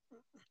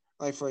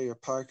 like for your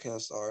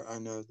podcast art, I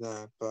know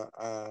that,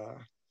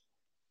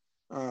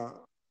 uh,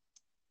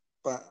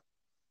 but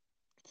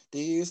do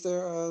you use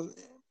their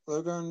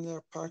logo in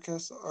their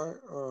podcast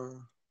art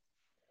or?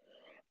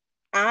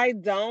 I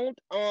don't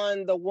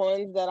on the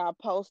ones that I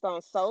post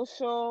on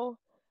social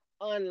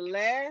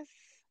unless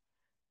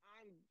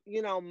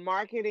I'm,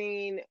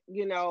 marketing,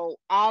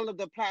 all of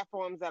the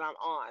platforms that I'm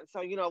on.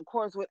 So, of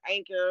course, with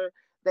Anchor,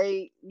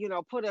 they,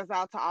 put us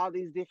out to all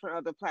these different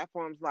other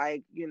platforms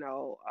like,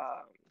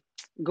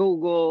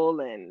 Google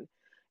and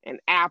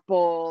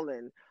Apple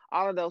and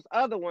all of those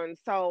other ones.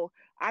 So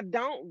I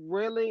don't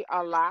really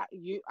a lot.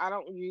 I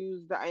don't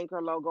use the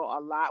Anchor logo a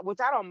lot, which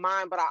I don't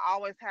mind, but I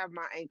always have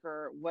my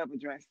Anchor web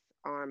address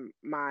on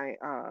my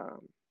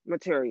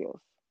materials.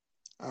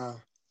 Uh,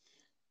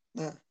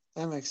 that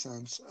makes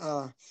sense.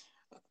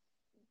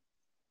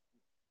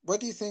 What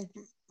do you think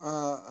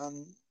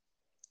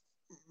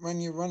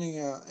when you're running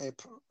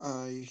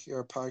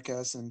your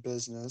podcast and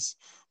business?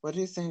 What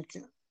do you think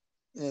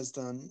is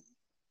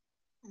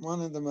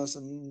one of the most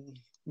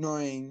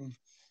annoying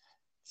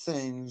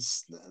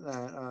things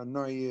that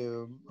annoy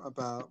you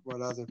about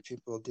what other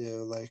people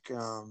do? Like,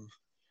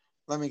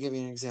 let me give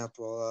you an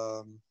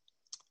example.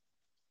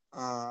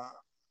 Uh,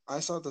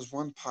 I saw this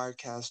one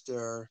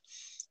podcaster.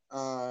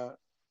 Uh,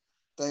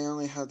 they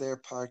only had their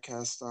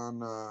podcast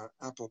on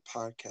Apple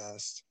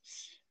Podcast,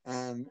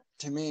 And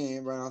to me,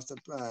 right off the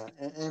bat,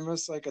 and it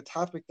was like a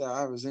topic that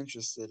I was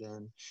interested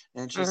in.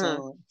 And she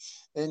Mhm.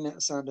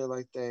 sounded, sounded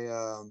like they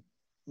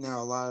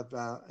know a lot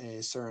about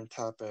a certain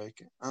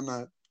topic. I'm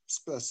not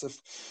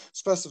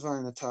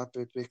specifying the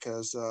topic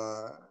because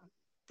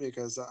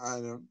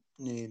I don't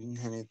need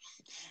any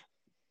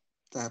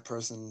that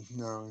person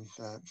knowing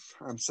that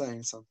I'm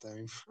saying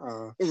something.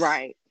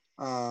 Right.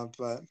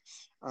 But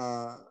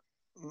uh,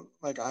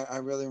 like I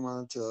really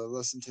wanted to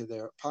listen to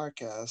their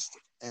podcast,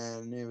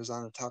 and it was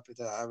on a topic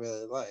that I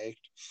really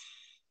liked,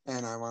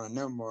 and I want to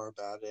know more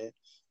about it.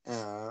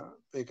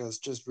 Because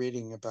just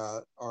reading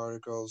about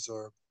articles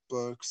or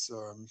books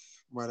or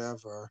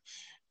whatever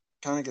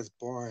kind of gets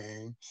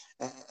boring,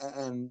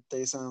 and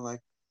they sound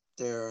like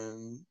they're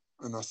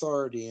an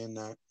authority in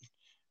that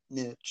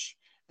niche.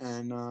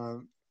 And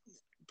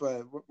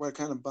but what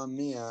kind of bummed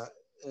me out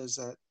is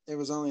that it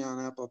was only on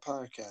Apple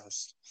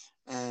Podcast,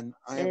 and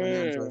I have an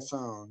Android Mm.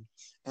 phone,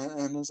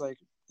 and it's like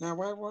now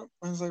why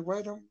I was like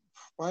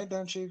why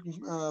don't you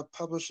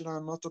publish it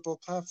on multiple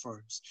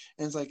platforms?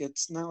 And it's like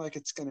it's not like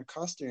it's going to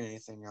cost you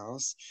anything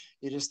else.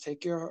 You just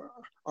take your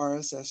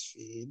RSS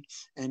feed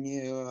and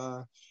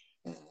you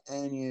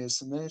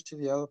submit it to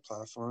the other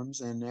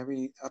platforms, and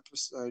every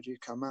episode you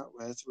come out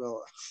with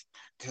will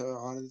go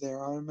on there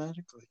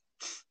automatically.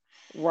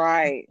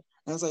 Right.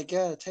 I was like,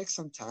 yeah, it takes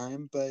some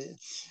time, but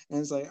and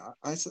it's like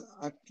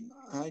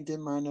I did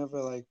mine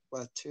over like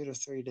what 2 to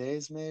 3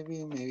 days,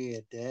 maybe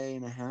a day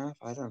and a half.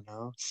 I don't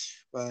know,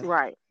 but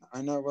Right.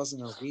 I know it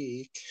wasn't a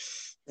week,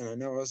 and I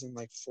know it wasn't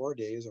like 4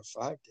 days or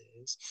 5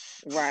 days.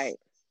 Right.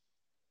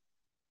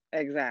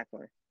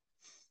 Exactly.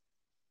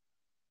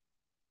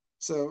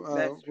 So,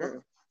 That's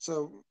true.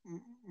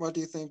 what do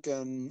you think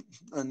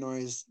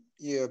annoys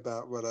you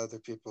about what other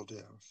people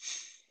do?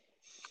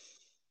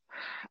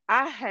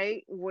 I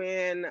hate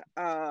when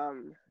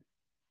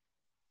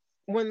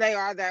they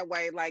are that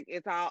way, like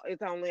it's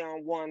only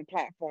on one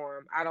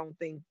platform. I don't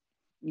think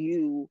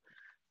you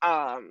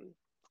um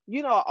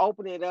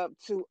open it up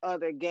to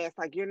other guests.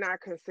 Like you're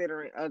not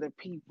considering other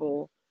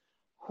people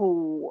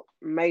who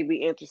may be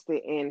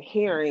interested in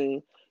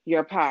hearing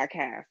your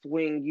podcast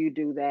when you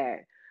do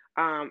that.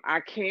 I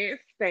can't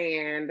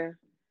stand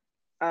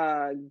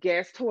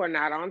guests who are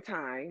not on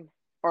time,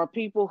 or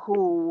people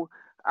who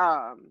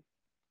um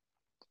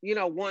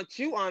want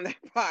you on their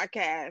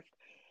podcast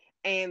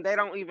and they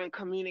don't even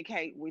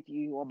communicate with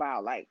you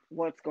about like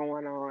what's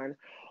going on,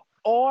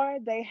 or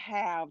they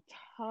have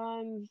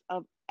tons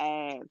of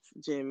ads,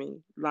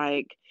 Jimmy.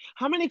 Like,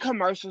 how many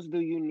commercials do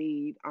you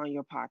need on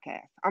your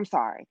podcast? I'm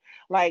sorry.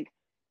 Like,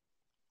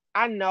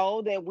 I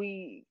know that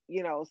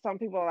some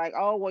people are like,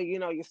 oh, well,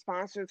 your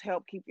sponsors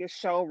help keep your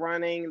show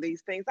running,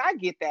 these things. I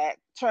get that.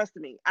 Trust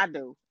me, I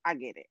do. I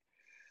get it.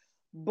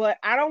 But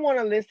I don't want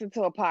to listen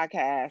to a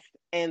podcast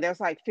and there's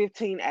like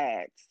 15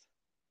 ads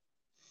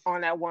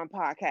on that one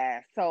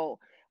podcast. So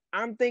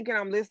I'm thinking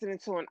I'm listening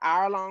to an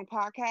hour-long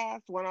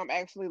podcast when I'm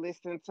actually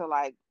listening to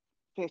like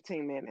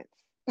 15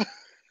 minutes.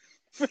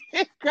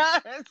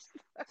 Because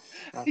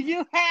Uh,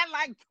 you had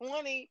like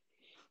 20,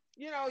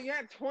 you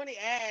had 20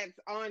 ads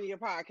on your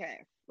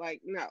podcast.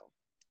 Like, no.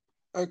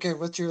 okay,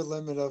 what's your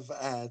limit of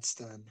ads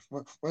then?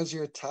 What's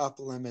your top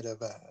limit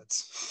of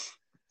ads?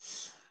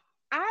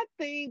 I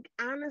think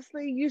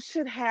honestly you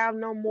should have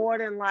no more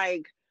than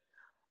like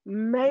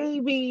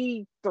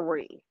maybe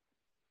three,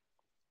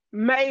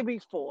 maybe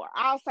four.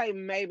 I'll say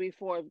maybe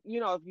four,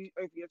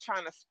 if you're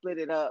trying to split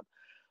it up.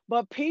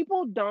 But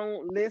people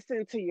don't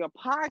listen to your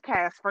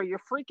podcast for your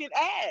freaking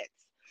ads.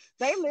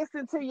 They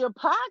listen to your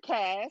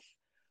podcast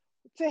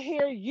to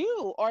hear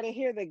you or to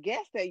hear the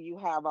guests that you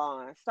have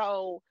on.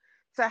 So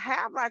to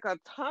have like a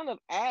ton of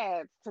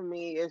ads to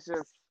me is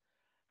just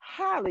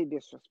highly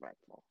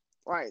disrespectful.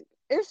 Like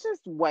it's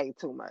just way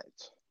too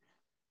much.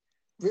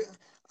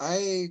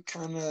 I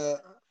kind of,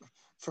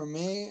 for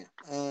me,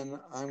 and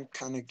I'm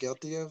kind of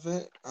guilty of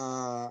it.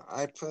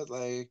 I put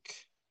like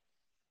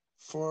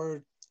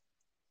four,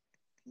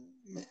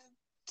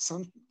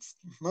 some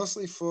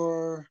mostly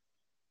four,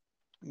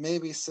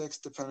 maybe six,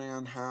 depending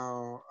on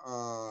how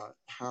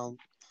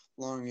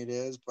long it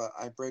is. But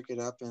I break it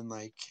up in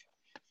like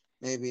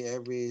maybe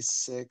every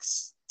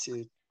 6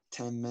 to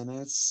 10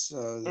 minutes.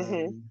 So Hmm.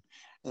 then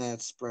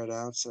that's spread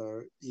out.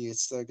 So you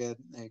still get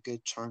a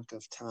good chunk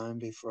of time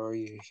before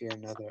you hear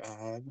another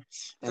ad.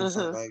 And it's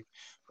not Hmm. like,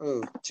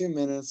 oh, 2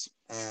 minutes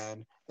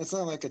ad. It's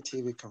not like a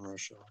TV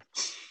commercial.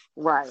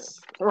 Right.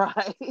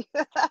 Right.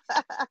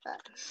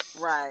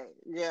 Right.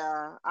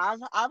 Yeah. I've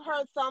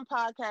heard some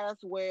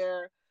podcasts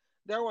where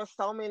there were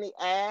so many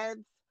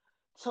ads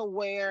to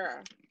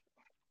where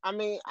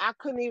I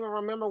couldn't even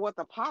remember what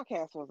the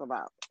podcast was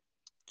about.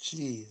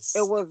 It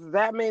Jeez. was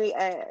that many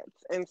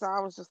ads. And so I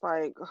was just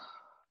like,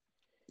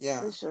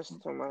 Yeah. it's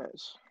just too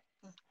much.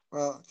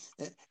 Well,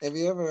 have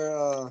you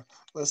ever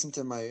listened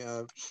to my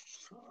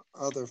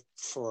other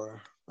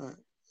four?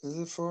 Is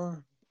it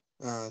four?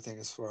 I think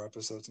it's 4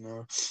 episodes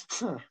now.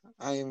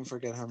 I even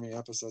forget how many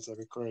episodes I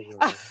recorded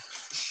already.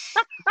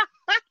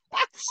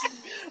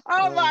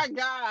 Oh Uh, my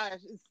gosh.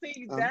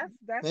 See, that's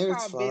maybe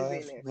it's called five,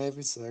 busyness.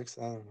 maybe six.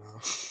 I don't know.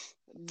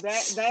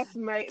 That's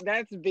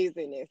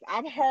busyness.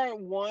 I've heard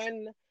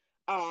one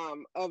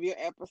of your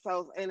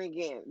episodes, and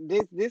again,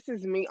 this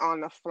is me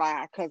on the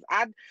fly because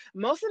I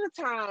most of the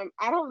time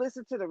I don't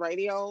listen to the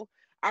radio.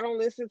 I don't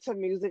listen to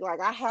music. Like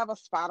I have a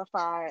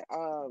Spotify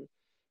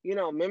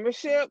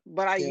membership,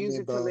 but I Yeah, use me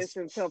it to both.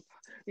 listen to,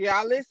 yeah,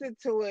 I listen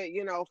to it,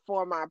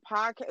 for my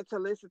podcast, to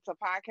listen to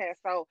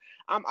podcasts. So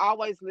I'm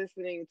always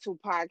listening to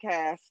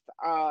podcasts,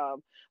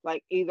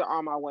 like either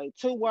on my way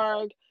to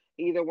work,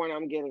 either when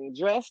I'm getting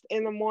dressed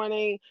in the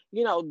morning,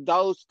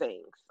 those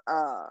things.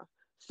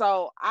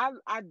 So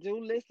I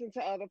do listen to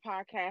other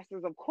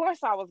podcasters. Of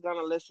course, I was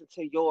gonna listen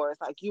to yours,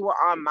 like you were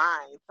on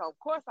mine. So of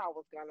course, I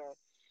was gonna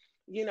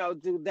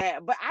do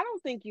that. But I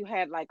don't think you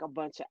had like a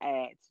bunch of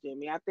ads,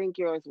 Jimmy. I think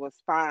yours was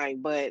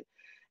fine, but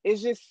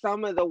it's just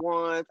some of the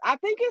ones. I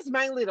think it's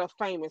mainly the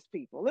famous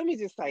people. Let me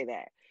just say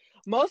that.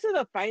 Most of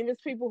the famous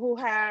people who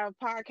have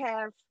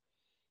podcasts,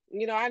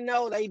 I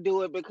know they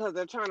do it because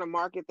they're trying to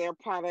market their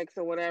products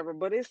or whatever,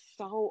 but it's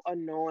so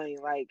annoying.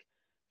 Like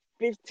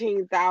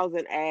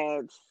 15,000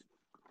 ads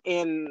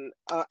in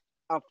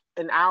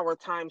an hour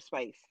time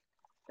space.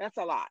 That's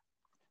a lot.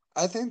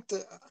 I think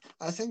that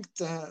I think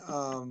that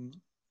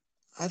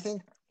I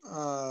think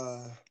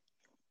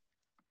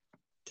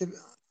to,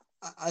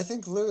 I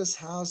think Lewis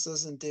House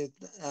doesn't do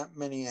that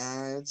many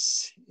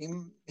ads.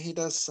 He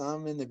does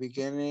some in the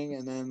beginning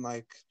and then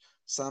like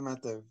some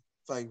at the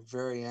like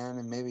very end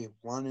and maybe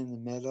one in the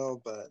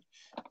middle, but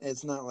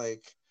it's not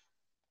like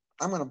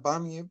I'm gonna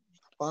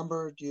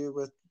bombard you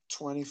with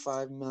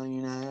 25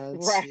 million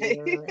ads Right.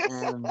 here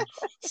and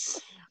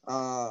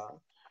uh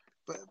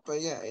but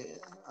yeah,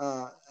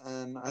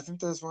 and I think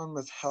there's one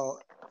with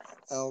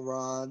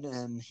Elrod,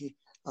 and he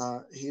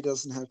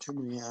doesn't have too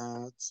many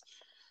ads.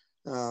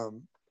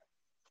 Um,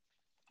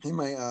 he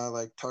might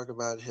like talk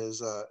about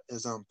his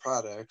own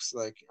products,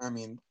 like I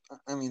mean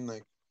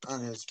like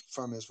on his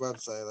from his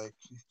website, like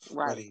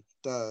what Right. he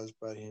does,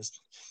 but he's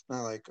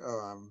not like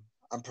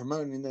I'm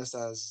promoting this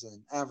as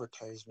an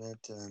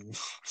advertisement and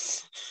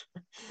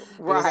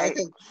because I Right.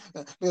 could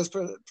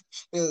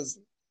because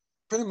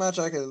pretty much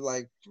I could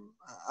like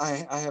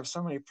I have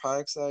so many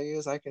products that I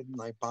use I could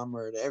like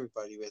bombard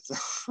everybody with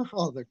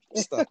all the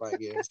stuff I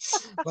use,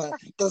 but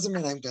doesn't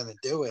mean I'm gonna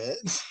do it.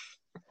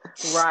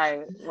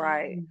 Right.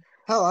 Right.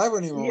 Hell, I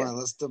wouldn't even Yeah. want to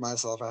listen to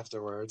myself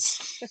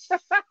afterwards.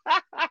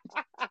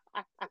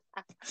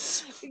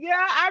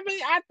 Yeah, I mean,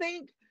 I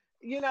think,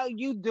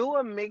 you do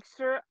a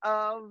mixture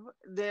of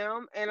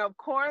them. And of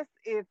course,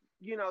 if,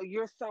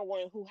 you're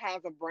someone who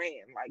has a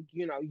brand, like,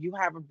 you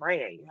have a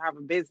brand, you have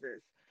a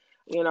business.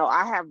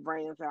 I have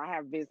brands and I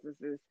have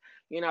businesses,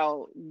 you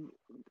know,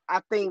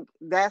 I think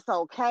that's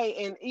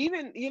okay. And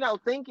even,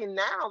 thinking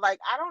now, like,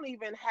 I don't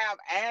even have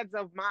ads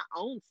of my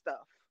own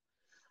stuff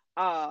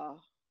uh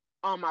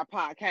on my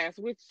podcast,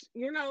 which,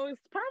 is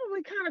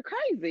probably kind of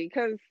crazy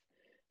because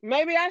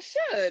maybe I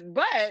should,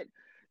 but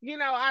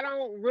I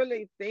don't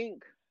really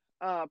think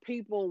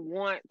people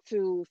want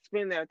to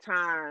spend their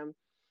time,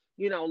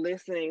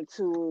 listening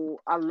to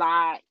a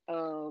lot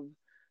of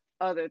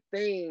other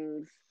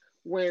things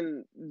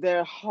when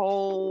the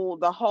whole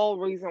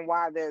reason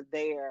why they're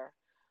there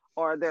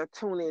or they're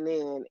tuning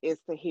in is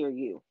to hear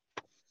you.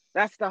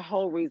 That's the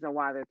whole reason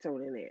why they're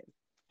tuning in.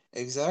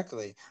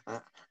 Exactly.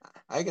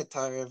 I get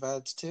tired of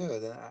ads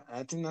too.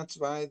 I think that's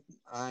why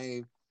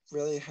I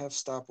really have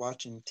stopped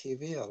watching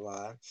TV a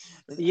lot.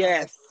 I,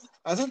 Yes.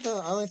 I think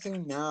the only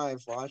thing now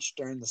I've watched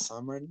during the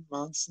summer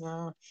months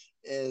now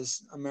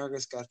is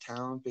America's Got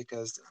Talent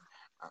because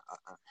I,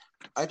 I,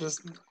 I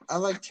just I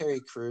like Terry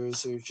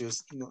Crews who's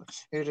just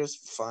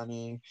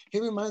funny. He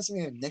reminds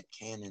me of Nick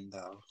Cannon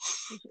though.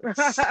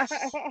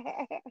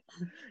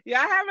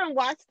 Yeah, I haven't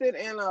watched it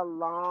in a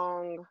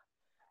long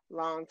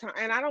time,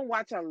 and I don't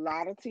watch a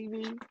lot of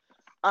TV.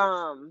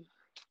 Um,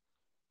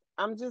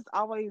 I'm just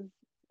always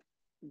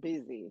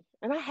busy,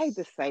 and I hate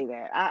to say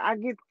that.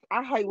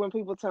 I hate when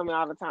people tell me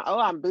all the time, "Oh,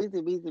 I'm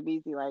busy, busy,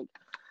 busy." Like,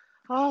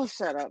 oh,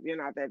 shut up, you're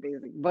not that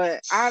busy.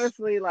 But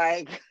honestly,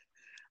 like,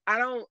 I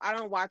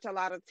don't watch a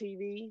lot of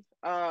TV.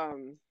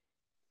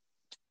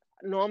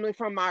 Normally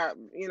from my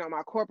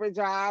corporate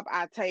job,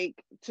 I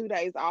take 2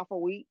 days off a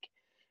week,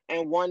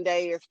 and one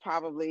day is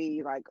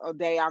probably like a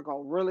day I go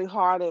really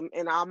hard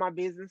in all my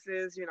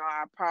businesses.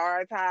 I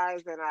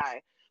prioritize and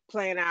I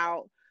plan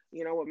out,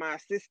 with my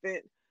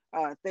assistant,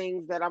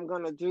 things that I'm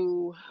going to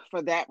do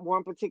for that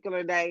one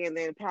particular day. And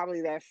then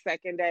probably that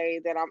second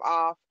day that I'm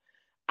off,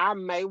 I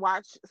may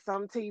watch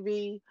some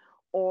TV,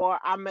 or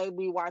I may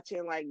be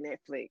watching like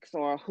Netflix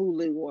or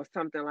Hulu or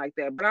something like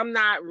that. But I'm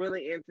not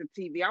really into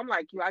TV. I'm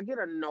like you, I get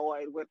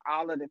annoyed with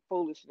all of the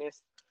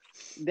foolishness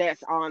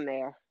that's on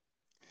there.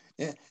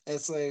 Yeah,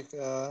 it's like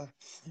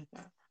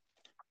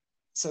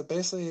so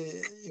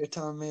basically you're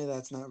telling me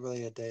that's not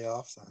really a day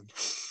off then.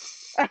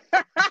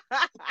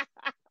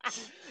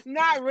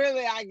 Not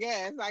really, I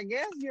guess. I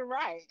guess you're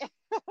right.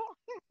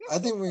 I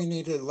think we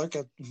need to look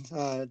up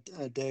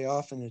a day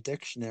off in the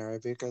dictionary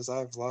because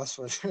I've lost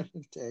what a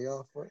day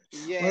off. What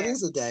Yeah,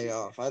 is a day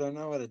off? I don't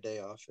know what a day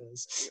off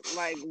is.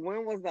 like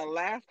when was the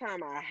last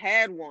time I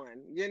had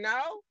one?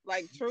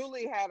 Like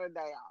truly had a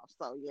day off.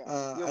 So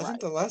yeah, you're I think right.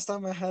 the last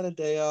time I had a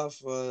day off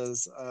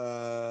was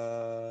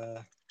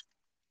I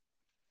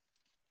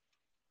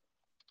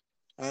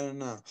don't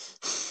know.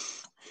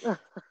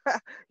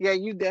 Yeah,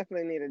 you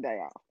definitely need a day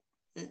off.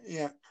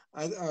 Yeah,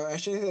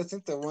 actually, I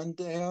think the one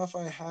day off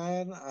I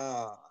had,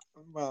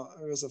 well,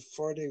 it was a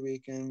 4-day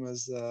weekend. It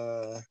was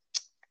a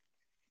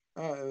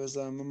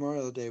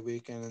Memorial Day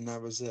weekend, and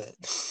that was it.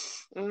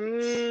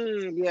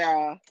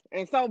 Yeah.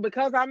 And so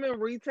because I'm in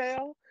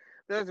retail,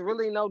 there's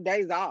really no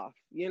days off,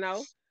 Yeah,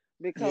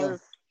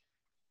 because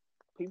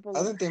I people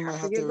think they might have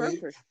to have get to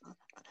groceries.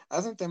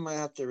 I think they might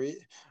have to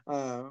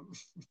uh,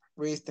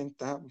 rethink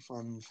that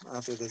one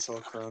after this whole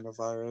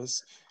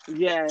coronavirus.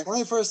 Yes.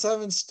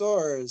 24/7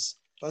 stores.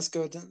 Let's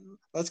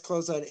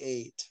close at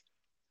 8.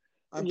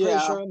 I'm pretty Yeah.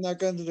 sure I'm not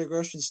going to the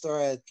grocery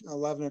store at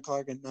 11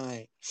 o'clock at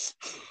night.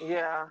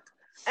 Yeah.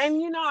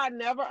 And I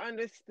never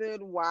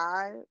understood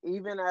why,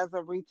 even as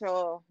a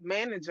retail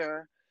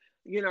manager,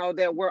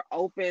 that we're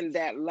open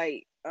that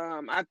late.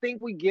 I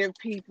think we give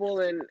people,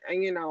 and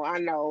I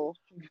know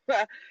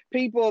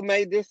people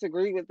may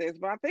disagree with this,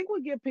 but I think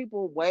we give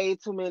people way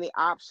too many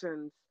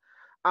options.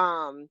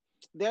 Um,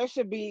 there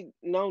should be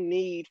no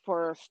need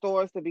for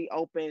stores to be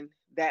open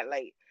that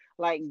late.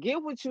 Like,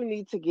 get what you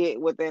need to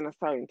get within a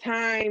certain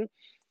time,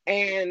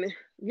 and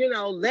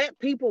let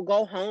people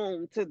go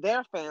home to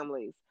their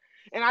families.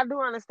 And I do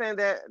understand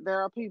that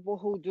there are people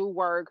who do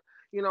work,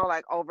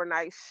 like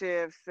overnight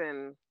shifts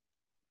and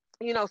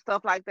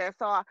stuff like that.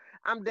 So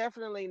I'm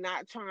definitely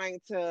not trying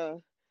to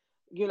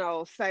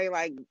say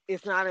like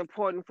it's not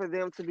important for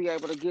them to be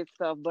able to get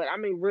stuff. But I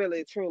mean,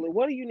 really, truly,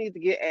 what do you need to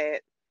get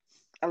at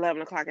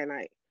 11 o'clock at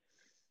night?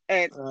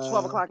 At 12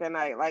 Uh, o'clock at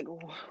night? Like,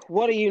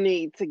 what do you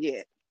need to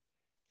get?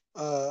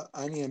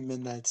 I need a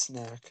midnight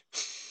snack.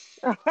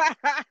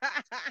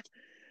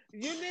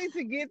 You need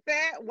to get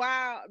that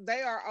while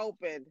they are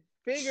open.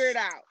 Figure it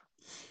out.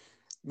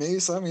 Maybe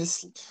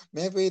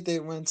maybe they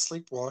went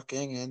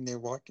sleepwalking and they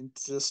walked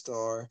into the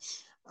store.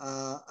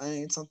 I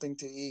need something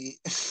to eat.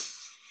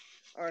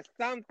 Or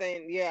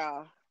something.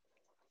 Yeah.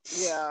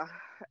 Yeah.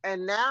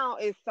 And now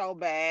it's so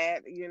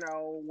bad,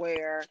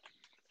 where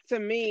to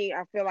me,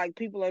 I feel like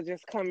people are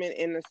just coming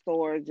in the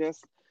store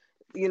just,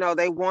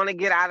 they want to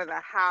get out of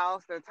the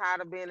house. They're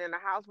tired of being in the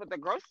house, but the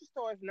grocery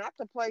store is not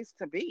the place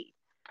to be.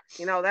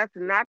 That's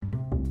not.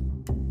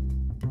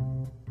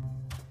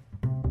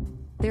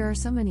 There are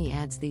so many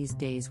ads these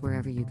days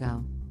wherever you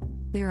go.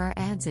 There are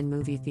ads in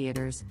movie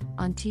theaters,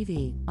 on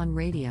TV, on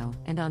radio,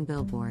 and on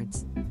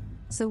billboards.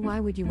 So why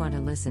would you want to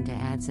listen to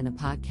ads in a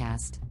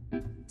podcast?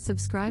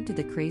 Subscribe to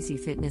the Crazy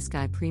Fitness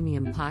Guy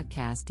Premium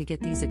Podcast to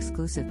get these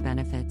exclusive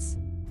benefits.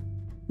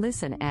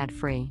 Listen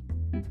ad-free.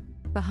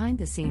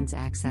 Behind-the-scenes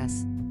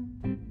access.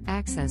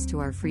 Access to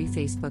our free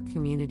Facebook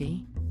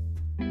community.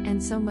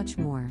 And so much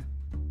more.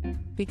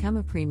 Become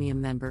a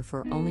premium member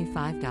for only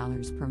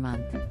 $5 per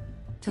month.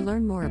 To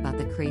learn more about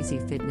the Crazy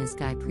Fitness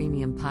Guy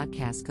Premium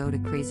Podcast, go to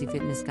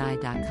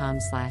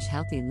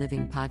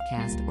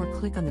crazyfitnessguy.com/healthylivingpodcast or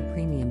click on the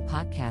Premium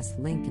Podcast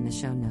link in the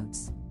show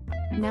notes.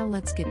 Now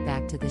let's get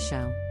back to the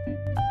show.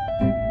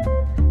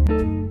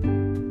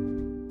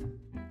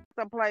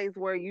 A place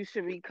where you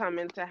should be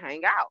coming to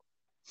hang out.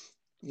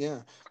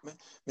 Yeah,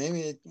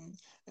 maybe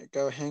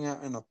go hang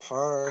out in a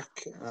park,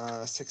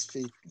 6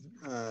 feet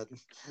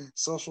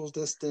social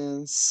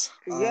distance.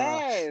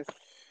 Yes.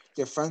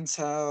 Your friend's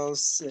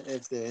house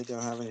if they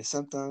don't have any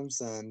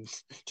symptoms, and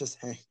just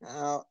hang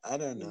out. I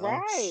don't know.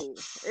 Right.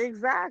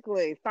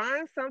 Exactly.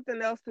 Find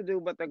something else to do,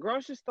 but the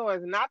grocery store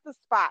is not the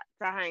spot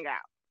to hang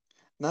out.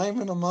 Not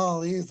even a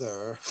mall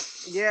either.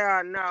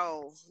 Yeah,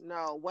 no.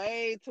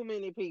 Way too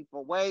many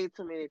people. Way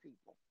too many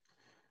people.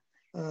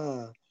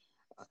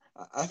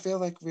 I feel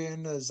like we're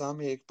in a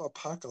zombie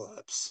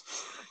apocalypse.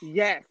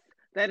 Yes,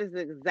 that is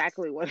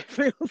exactly what it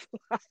feels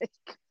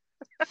like.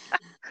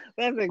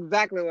 That's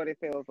exactly what it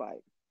feels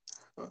like.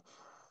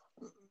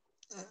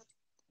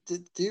 Do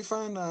you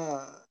find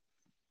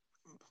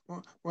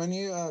when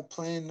you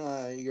plan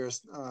your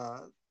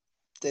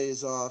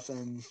days off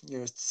and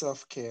your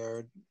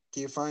self-care, do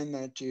you find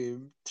that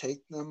you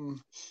take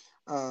them?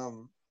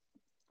 Do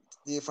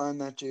you find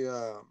that you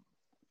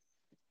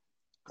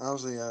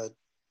obviously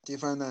do you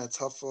find that it's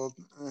helpful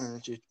uh,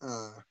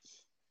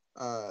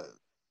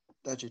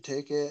 that you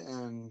take it,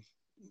 and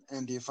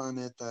do you find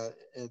that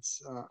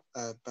it's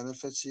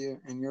benefits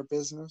you in your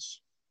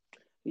business?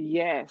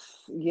 Yes,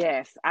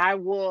 I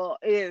will.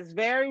 It is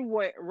very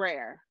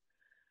rare.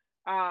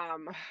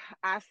 Um,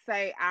 I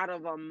say out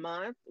of a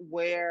month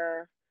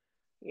where,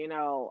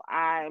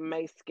 I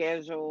may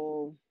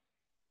schedule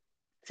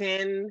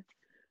 10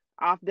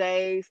 off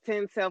days,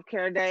 10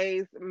 self-care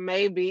days,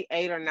 maybe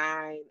 8 or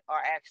 9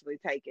 are actually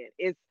taken.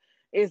 It's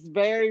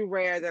very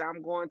rare that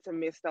I'm going to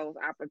miss those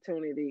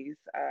opportunities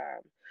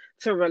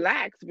to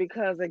relax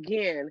because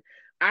again,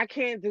 I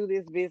can't do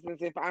this business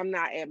if I'm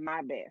not at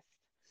my best.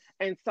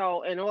 And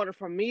so, in order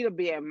for me to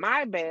be at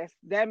my best,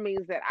 that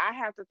means that I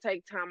have to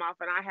take time off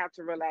and I have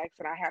to relax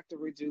and I have to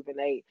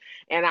rejuvenate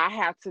and I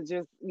have to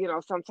just,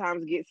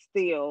 sometimes get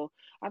still.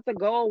 I have to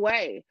go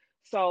away.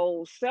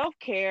 So, self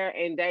care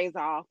and days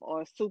off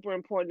are super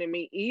important to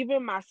me.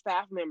 Even my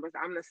staff members,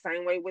 I'm the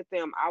same way with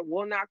them. I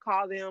will not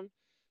call them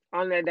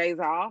on their days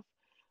off.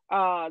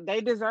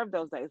 They deserve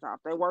those days off.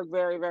 They work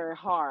very, very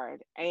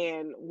hard.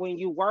 And when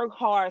you work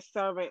hard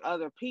serving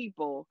other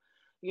people,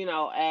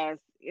 as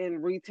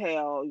in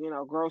retail,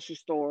 grocery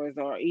stores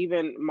or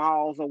even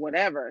malls or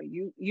whatever,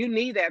 you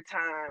need that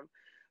time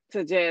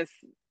to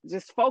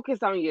just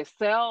focus on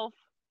yourself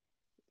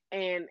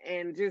and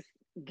just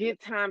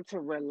get time to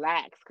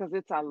relax because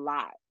it's a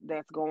lot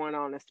that's going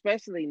on,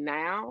 especially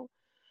now.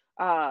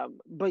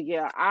 But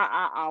yeah,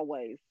 I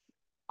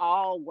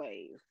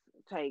always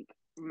take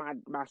my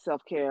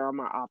self care on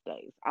my off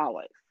days.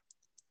 Always.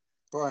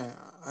 Boy,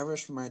 I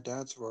wish my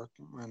dad's work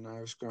when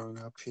I was growing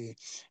up.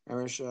 I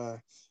wish,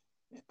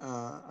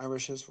 I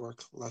wish his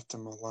work left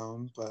him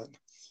alone. But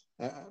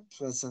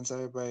since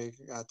everybody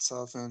got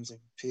cell phones and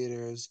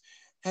computers,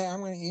 hey, I'm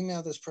going to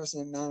email this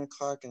person at 9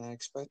 o'clock, and I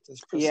expect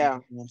this person Yeah.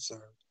 to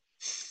answer.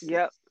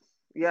 Yep.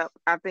 Yep.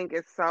 I think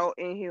it's so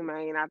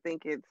inhumane. I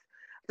think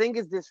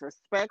it's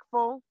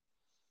disrespectful.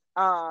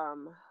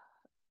 Um,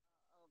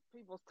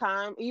 people's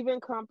time,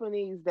 even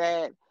companies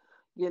that,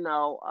 you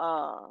know,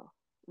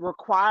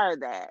 require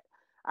that.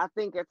 I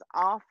think it's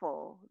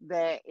awful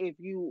that if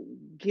you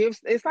give,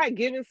 it's like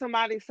giving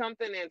somebody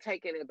something and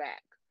taking it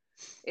back.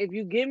 If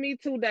you give me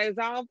 2 days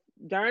off,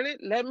 darn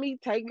it, let me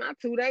take my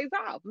 2 days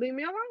off. Leave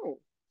me alone.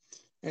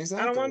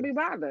 I don't want Exactly. to be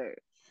bothered.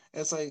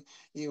 It's like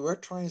you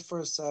work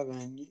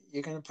 24/7.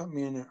 You're going to put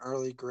me in an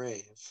early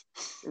grave.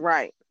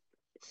 Right,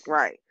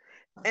 right.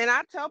 And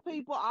I tell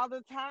people all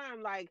the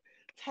time, like,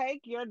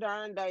 take your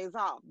darn days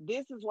off.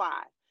 This is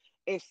why.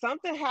 If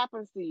something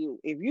happens to you,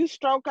 if you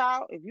stroke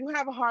out, if you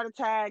have a heart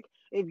attack,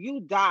 if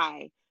you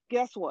die,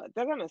 guess what?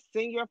 They're going to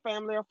send your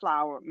family a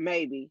flower,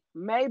 maybe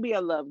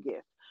a love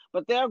gift,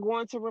 but they're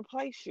going to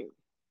replace you.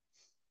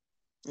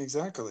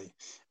 Exactly.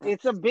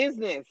 It's a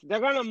business. They're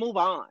going to move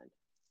on.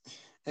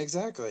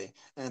 Exactly.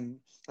 And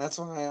that's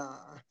why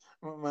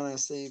when I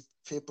see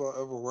people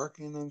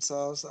overworking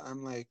themselves,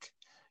 I'm like,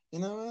 you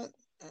know what?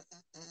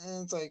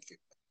 And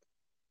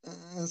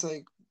it's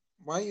like,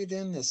 why are you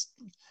doing this?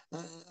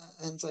 And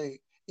it's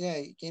like, yeah,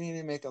 you need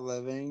to make a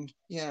living,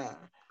 yeah,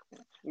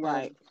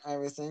 Right. and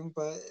everything,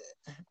 but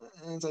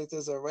it's like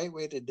there's a right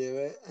way to do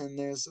it, and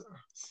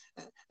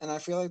I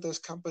feel like there's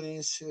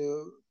companies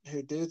who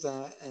do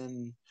that,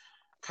 and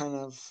kind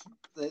of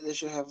they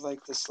should have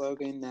like the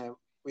slogan that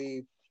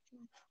we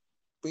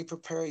we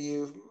prepare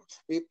you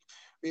we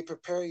we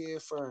prepare you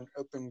for an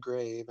open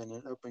grave and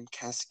an open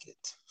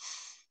casket.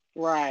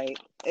 Right.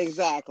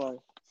 Exactly.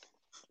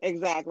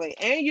 Exactly.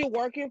 And you're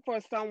working for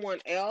someone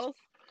else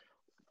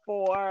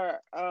for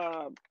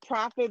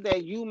profit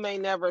that you may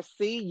never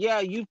see. Yeah,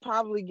 you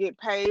probably get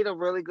paid a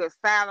really good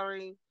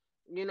salary,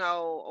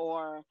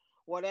 or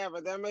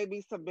whatever. There may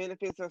be some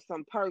benefits or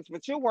some perks,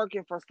 but you're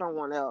working for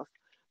someone else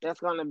that's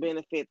going to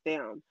benefit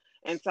them.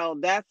 And so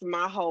that's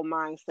my whole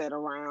mindset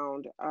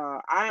around.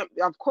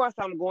 Of course,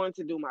 I'm going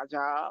to do my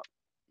job.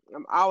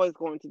 I'm always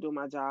going to do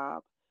my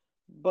job,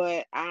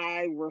 but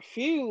I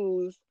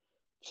refuse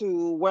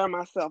to wear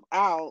myself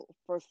out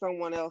for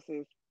someone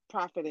else's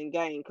profit and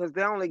gain because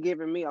they're only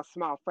giving me a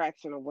small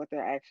fraction of what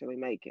they're actually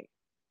making.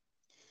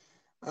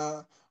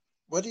 Uh,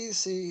 what do you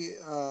see?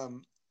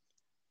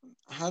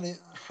 How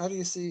do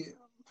you see?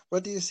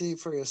 What do you see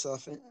for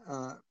yourself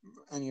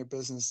and your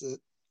business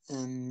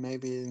in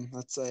maybe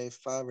let's say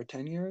 5 or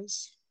 10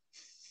 years?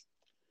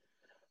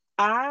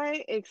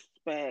 I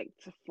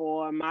expect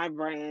for my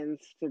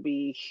brands to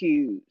be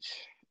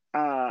huge.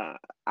 I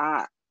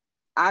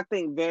I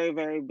think very,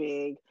 very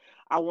big.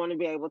 I want to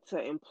be able to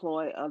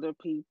employ other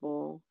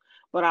people,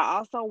 but I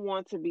also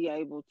want to be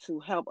able to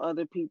help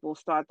other people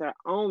start their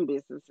own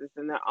businesses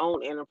and their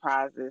own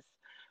enterprises,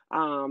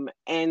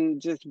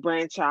 and just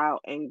branch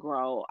out and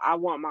grow. I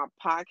want my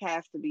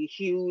podcast to be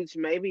huge,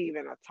 maybe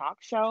even a talk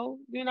show.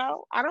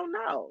 I don't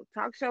know.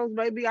 Talk shows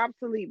may be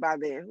obsolete by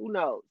then. Who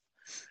knows?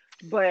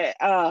 But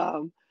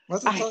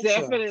What's a I talk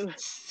show? definitely,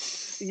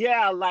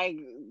 yeah, like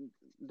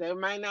they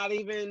might not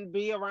even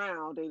be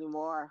around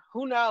anymore.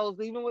 Who knows,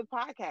 even with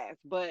podcasts.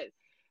 But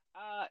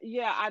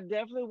yeah, I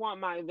definitely want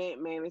my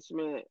event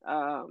management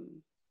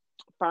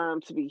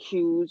firm to be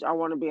huge. I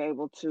want to be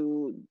able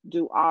to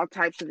do all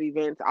types of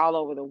events all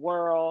over the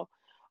world.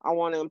 I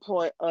want to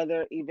employ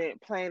other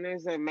event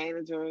planners and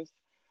managers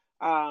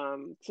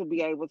to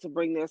be able to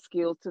bring their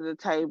skills to the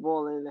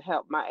table and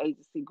help my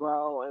agency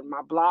grow. And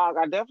my blog,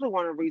 I definitely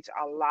want to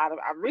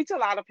I reach a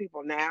lot of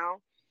people now,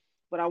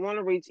 but I want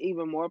to reach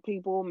even more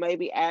people,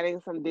 maybe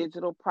adding some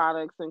digital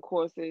products and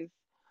courses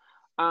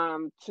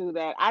to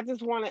that. I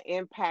just want to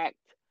impact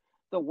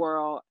the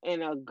world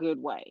in a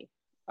good way.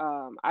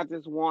 I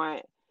just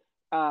want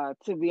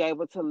to be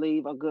able to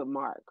leave a good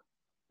mark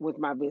with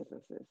my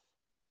businesses.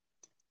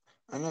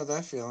 I know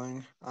that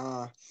feeling.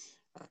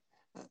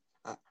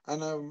 I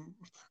know,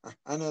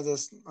 I know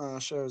this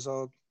show is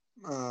all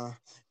uh,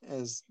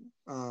 is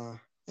uh,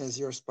 is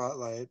your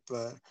spotlight,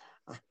 but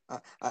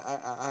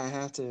I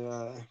have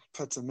to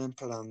put some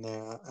input on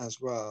there as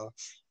well.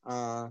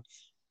 Uh,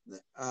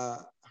 uh,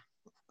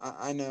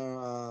 I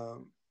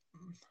know.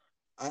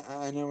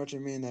 I know what you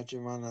mean that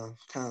you want to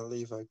kind of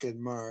leave a good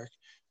mark.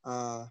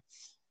 Uh,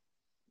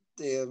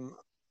 the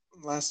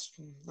last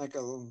like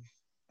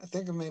I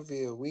think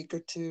maybe a week or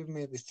two,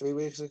 maybe 3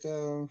 weeks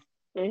ago.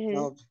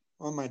 Mhm.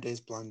 All my days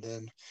blend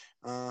in.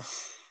 Uh,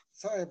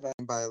 sorry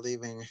by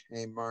leaving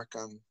a mark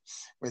on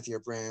with your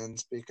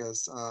brands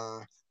because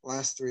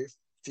last three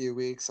few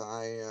weeks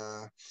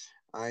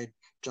I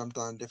jumped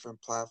on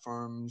different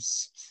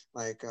platforms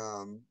like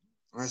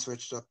I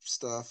switched up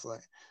stuff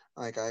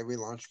like I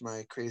relaunched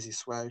my crazy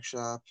swag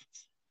shop.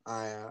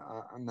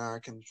 Now I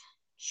can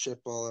ship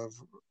all of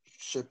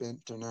ship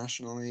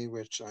internationally,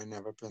 which I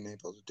never been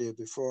able to do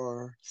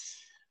before.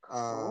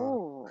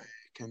 Oh.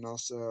 Can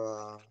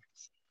also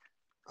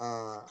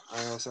I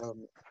also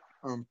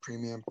have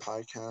premium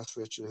podcast,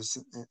 which is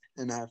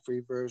an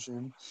ad-free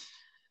version,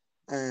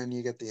 and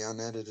you get the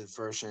unedited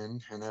version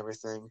and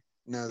everything.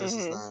 No, this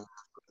is Mhm. not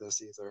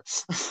this either.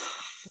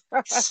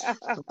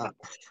 uh,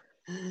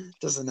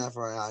 just an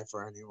FYI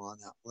for anyone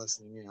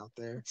listening out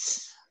there.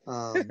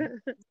 Um,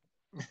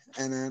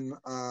 and then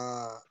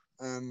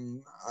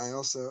and I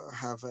also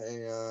have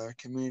a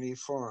community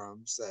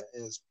forums that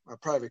is a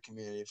private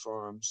community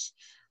forums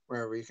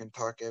where we can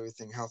talk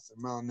everything health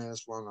and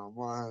wellness one on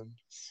one,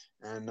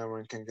 and no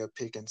one can go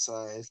peek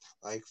inside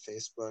like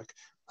Facebook.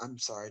 I'm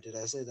sorry, did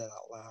I say that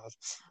out loud?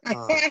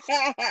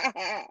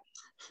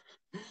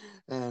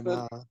 And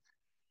But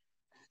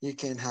you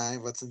can't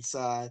hide what's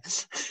inside.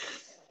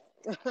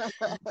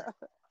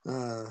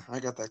 I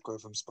got that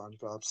quote from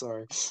SpongeBob.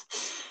 Sorry.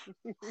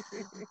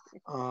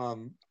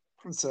 um.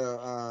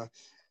 So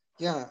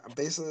yeah,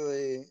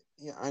 basically,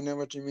 yeah, I know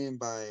what you mean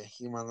by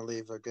you want to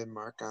leave a good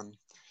mark on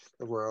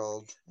the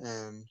world,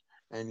 and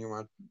you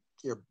want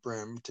your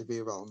brand to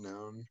be well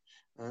known.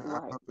 I'm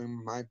right.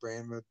 hoping my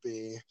brand would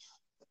be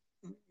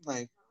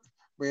like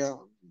we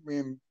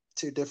in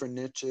two different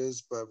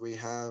niches, but we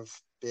have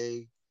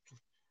big.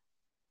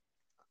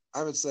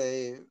 I would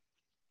say,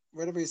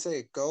 what do we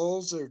say?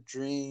 Goals or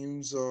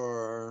dreams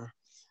or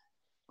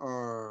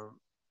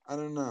I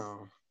don't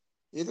know.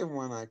 Either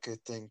one I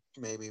could think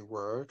maybe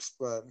works,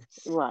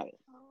 Right.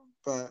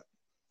 but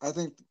I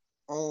think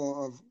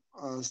all of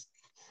us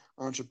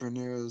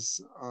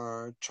entrepreneurs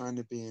are trying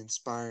to be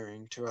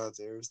inspiring to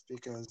others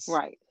because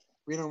Right.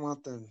 we don't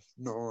want the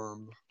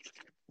norm,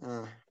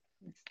 uh,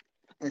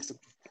 ex-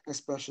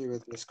 especially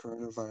with this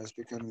coronavirus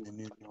becoming the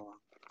new norm.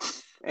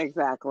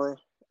 Exactly.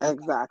 That's not the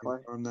new Exactly.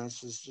 norm. That's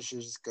just it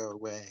should just go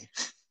away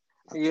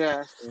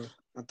Yes.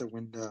 out the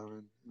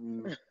window.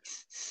 And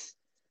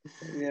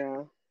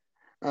Yeah.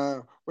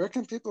 where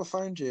can people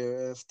find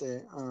you if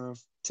they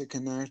to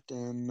connect,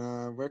 and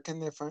where can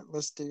they find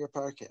listen to your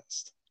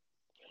podcast?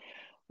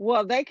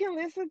 Well, they can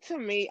listen to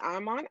me.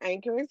 I'm on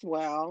Anchor as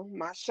well.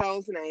 My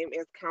show's name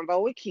is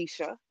Convo with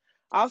Keisha.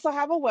 I also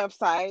have a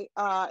website.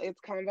 It's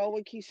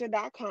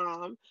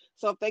convowithkeisha.com.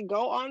 So if they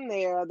go on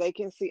there, they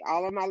can see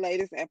all of my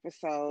latest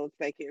episodes.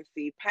 They can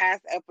see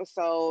past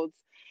episodes.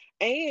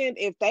 And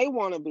if they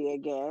want to be a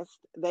guest,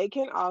 they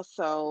can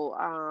also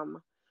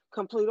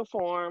complete a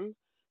form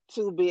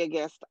to be a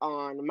guest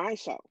on my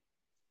show.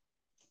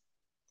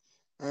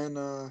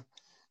 And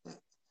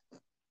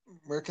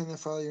where can they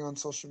follow you on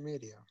social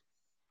media?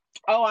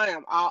 Oh, I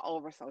am all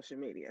over social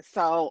media.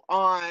 So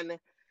on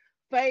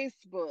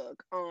Facebook,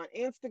 on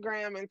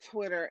Instagram, and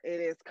Twitter, it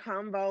is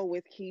Convo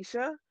with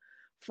Keisha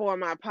for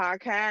my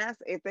podcast.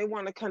 If they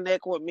want to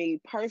connect with me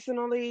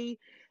personally,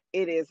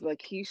 it is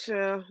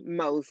Lakeisha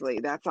Mosley.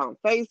 That's on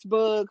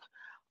Facebook,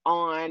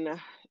 on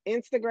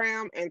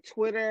Instagram, and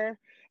Twitter,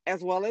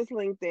 as well as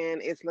LinkedIn.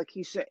 It's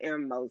Lakeisha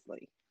M.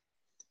 Mosley.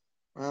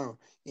 Wow.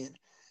 Yeah,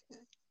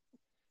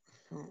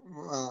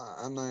 well,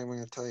 I'm not even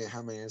going to tell you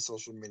how many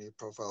social media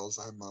profiles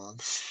I'm on.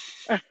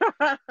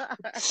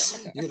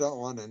 You don't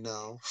want to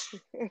know.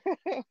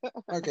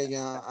 Okay,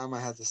 yeah, I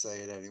might have to say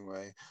it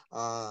anyway.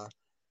 I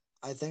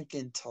think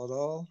in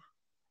total,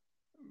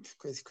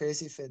 with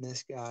Crazy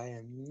Fitness Guy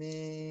and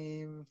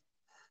me,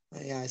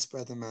 yeah, I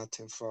spread them out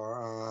too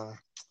far.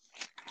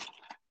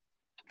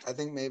 I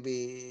think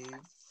maybe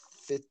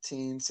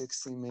 15,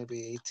 16,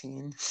 maybe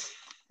 18.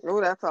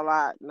 Oh, that's a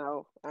lot.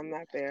 No, I'm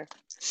not there.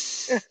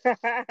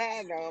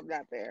 No, I'm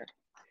not there.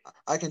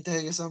 I can tell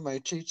you some of my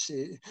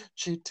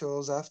cheat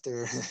tools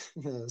after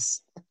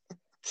this.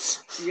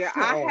 Yeah,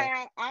 Oh,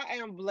 I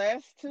am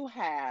blessed to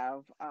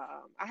have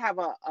I have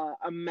a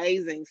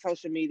amazing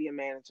social media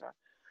manager.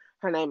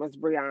 Her name is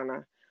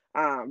Brianna.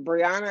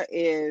 Brianna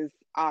is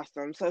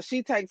awesome. So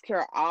she takes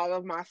care of all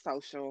of my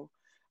social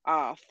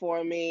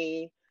for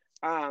me.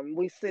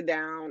 We sit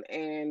down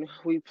and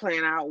we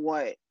plan out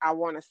what I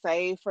want to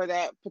say for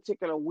that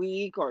particular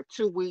week or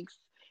 2 weeks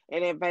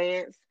in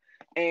advance.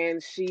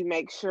 And she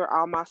makes sure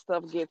all my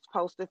stuff gets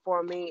posted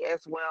for me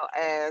as well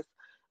as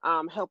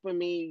helping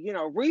me,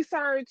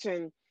 research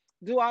and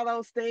do all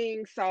those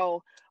things.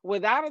 So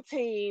without a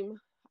team,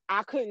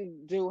 I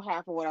couldn't do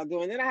half of what I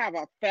do. And then I have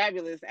a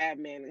fabulous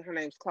admin. Her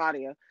name's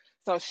Claudia.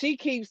 So she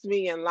keeps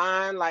me in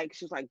line. Like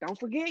she's like, don't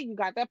forget, you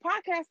got that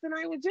podcast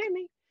tonight with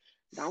Jimmy.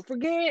 Don't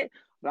forget,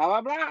 blah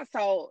blah blah.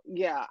 So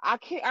yeah, I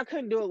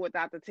couldn't do it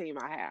without the team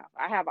I have.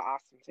 I have an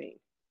awesome team.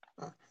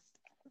 Uh,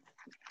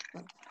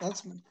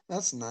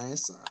 that's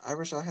nice. I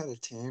wish I had a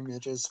team. It's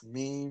just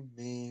me,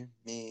 and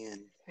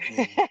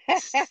me.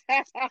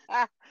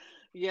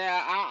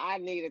 Yeah, I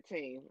need a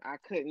team. I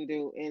couldn't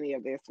do any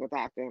of this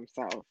without them.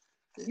 So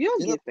you'll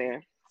You know, get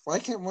there. why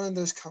can't one of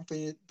those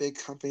big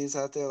companies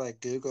out there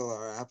like Google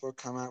or Apple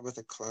come out with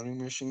a cloning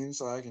machine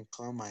so I can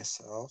clone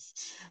myself?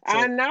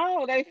 I So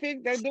know they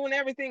think they're doing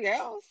everything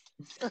else.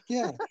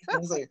 yeah, I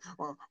was like,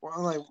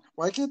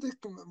 why can't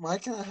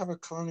I have a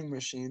cloning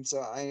machine so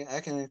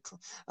I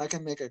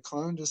can make a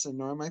clone just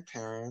ignore my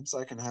parents.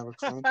 I can have a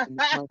clone to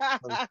ignore my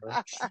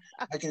brother.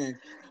 I can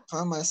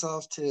clone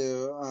myself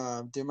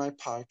to do my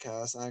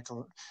podcast.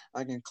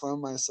 I can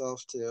clone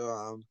myself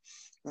to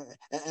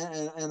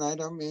and I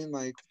don't mean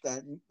like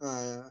that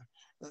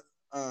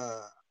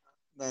uh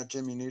that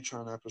Jimmy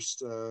Neutron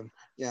episode.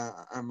 Yeah,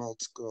 I'm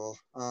old school.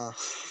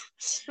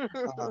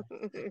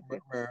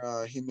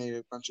 Where he made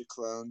a bunch of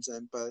clones,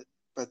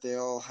 but they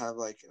all have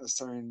like a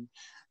certain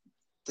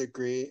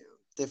degree,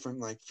 different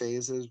like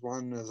phases.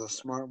 One is a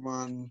smart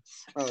one.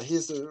 Well,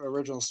 he's the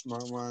original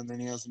smart one. Then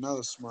he has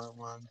another smart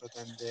one, but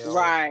then they all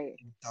Right,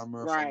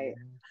 dumber from right.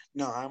 there.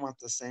 No, I want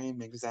the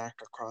same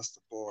exact across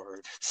the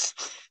board.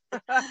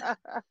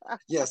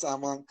 Yes,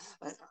 I'm on,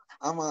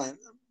 I'm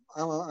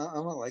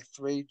on like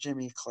 3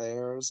 Jimmy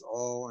Claires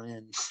all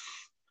in.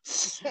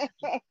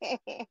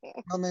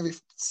 Well, maybe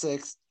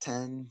 6,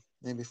 10,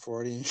 maybe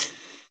 40.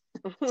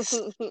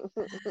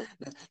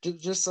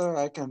 Just so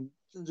I can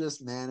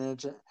just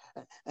manage it.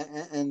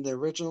 And the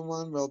original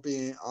one will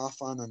be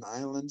off on an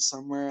island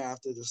somewhere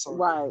after this whole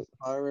Right.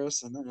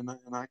 virus, and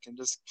I can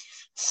just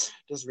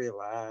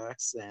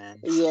relax and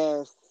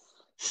Yes.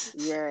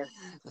 Yes.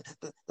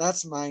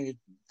 that's my.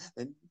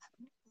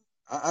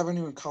 I wouldn't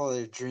even call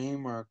it a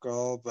dream or a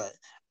goal, but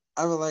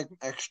I would like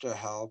extra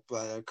help.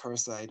 But of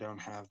course, I don't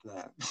have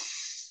that.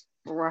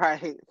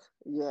 Right.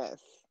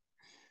 Yes.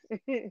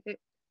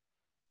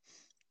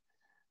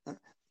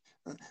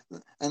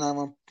 And I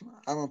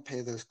won't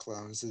pay those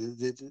clones.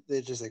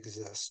 They just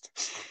exist.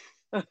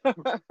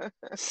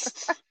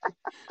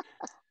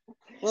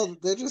 Well,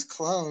 they're just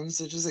clones.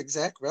 They're just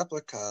exact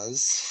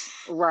replicas.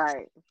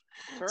 Right.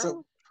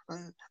 So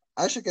True.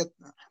 I should get.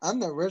 I'm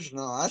the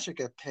original. I should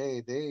get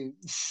paid.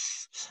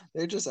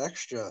 They're just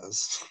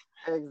extras.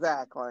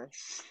 Exactly.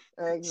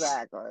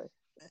 Exactly.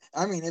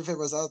 I mean, if it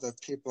was other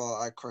people,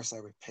 of course I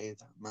would pay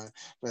them.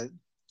 But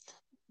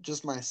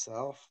just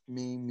myself,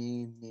 me,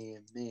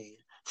 and me.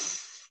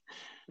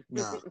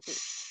 No.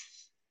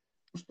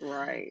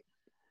 Right.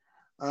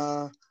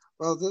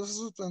 Well, this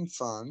has been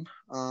fun.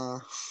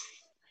 Thank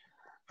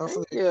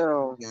Hopefully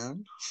you.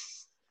 again.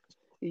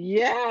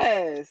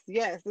 Yes.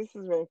 Yes. This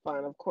has been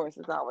fun. Of course,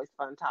 it's always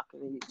fun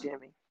talking to you,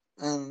 Jimmy.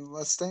 And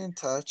let's stay in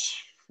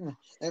touch.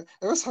 It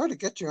was hard to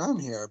get you on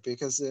here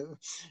because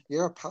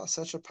you're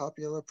such a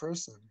popular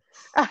person.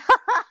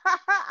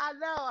 I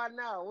know. I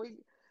know.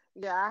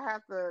 Yeah, I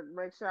have to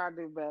make sure I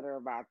do better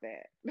about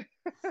that.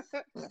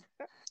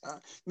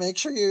 Make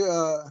sure you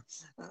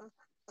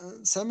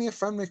send me a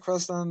friend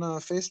request on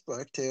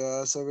Facebook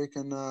too, so we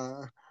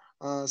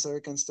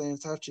can stay in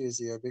touch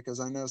easier. Because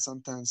I know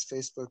sometimes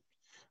Facebook,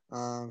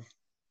 uh,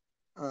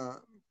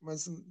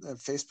 wasn't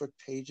Facebook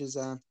pages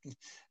app,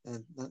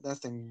 and that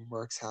thing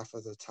works half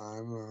of the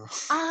time.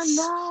 I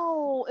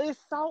know. It's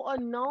so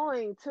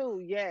annoying too.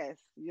 Yes,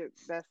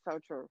 that's so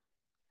true.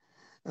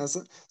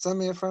 Send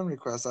me a friend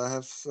request. I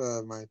have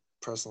my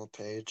personal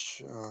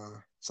page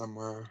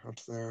somewhere up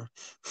there.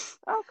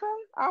 Okay,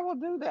 I will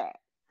do that.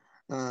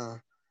 Uh,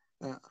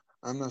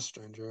 I'm no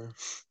stranger.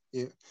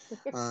 You,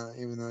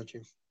 even though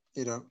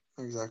you don't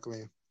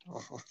exactly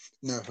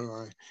know who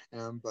I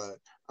am, but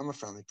I'm a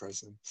friendly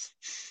person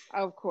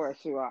Of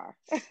course you are.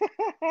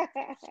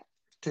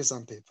 to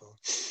some people.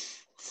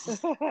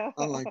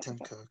 Unlike Tim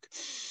Cook.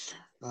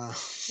 Uh,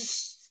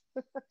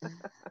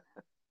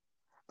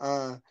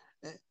 uh,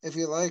 if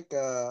you like,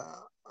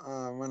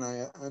 when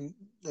I end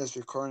this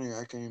recording,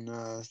 I can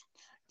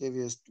give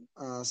you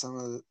some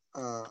of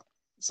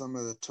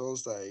the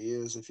tools that I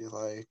use if you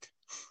like.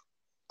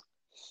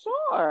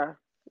 Sure.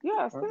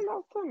 Yeah, send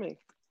those to me.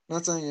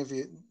 Not saying if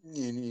you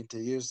need to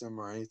use them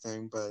or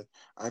anything, but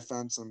I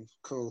found some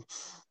cool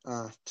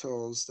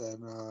tools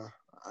that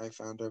I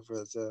found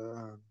over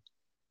the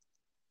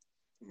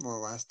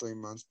last 3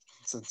 months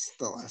since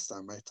the last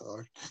time I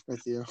talked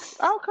with you.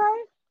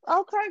 Okay.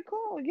 Okay,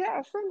 cool.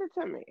 Yeah, send it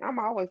to me. I'm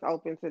always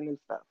open to new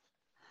stuff.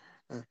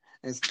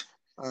 It's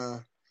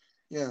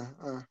yeah.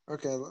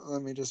 Okay,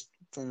 let me just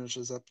finish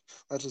this up.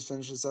 Let's just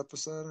finish this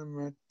episode and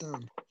we're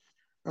done.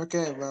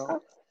 Okay,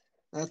 well,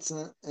 that's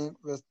it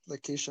with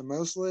Lakeisha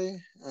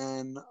Mosley,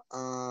 and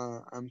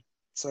I'm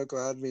so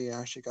glad we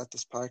actually got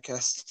this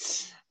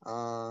podcast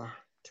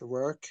to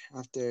work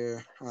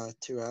after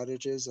 2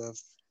 outages of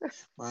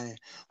my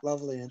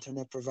lovely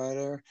internet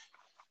provider.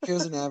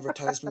 Here's an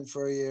advertisement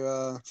for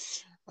you,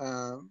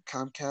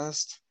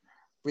 Comcast.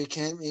 We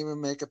can't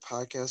even make a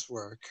podcast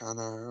work on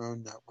our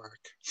own network.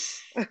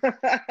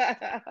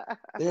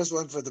 There's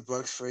one for the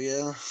books for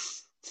you.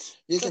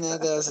 You can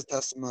add that as a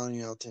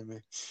testimonial to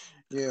me.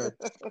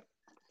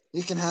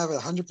 You can have it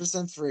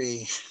 100%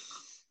 free.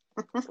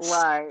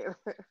 Right.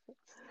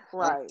 I'm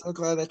Right. so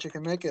glad that you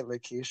can make it,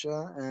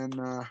 Lakeisha, and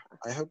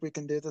I hope we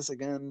can do this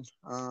again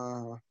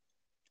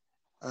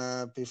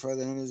before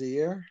the end of the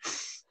year.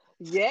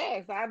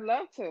 Yes, I'd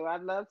love to.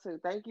 I'd love to.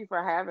 Thank you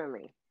for having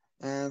me.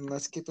 And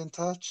let's keep in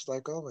touch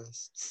like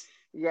always.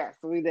 Yes,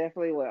 we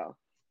definitely will.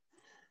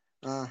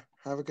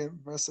 Have a good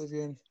rest of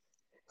your.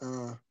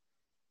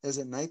 Is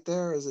it night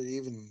there or is it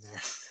evening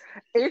there?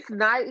 It's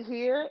night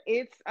here.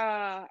 It's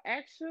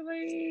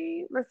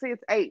actually, let's see,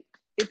 it's 8.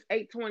 It's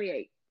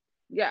 8:28.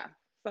 Yeah.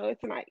 So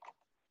it's night.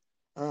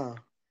 Oh,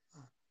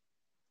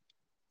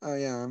 oh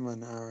yeah, I'm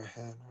an hour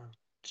ahead. Oh,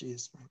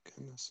 jeez, my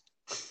goodness.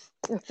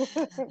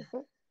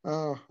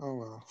 Oh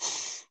well.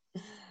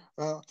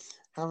 Well,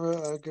 have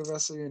a good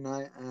rest of your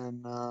night,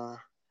 and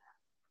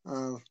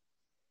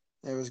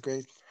it was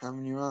great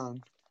having you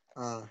on.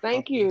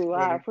 Thank Healthy you.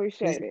 I living.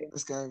 appreciate it.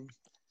 This guy,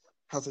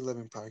 Healthy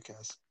Living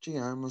Podcast. Gee,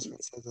 I almost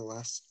said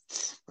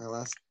my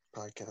last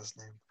podcast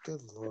name.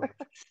 Good Lord.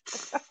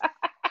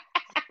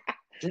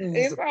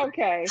 It's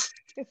okay.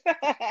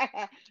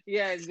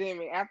 Yeah,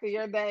 Jimmy. After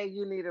your day,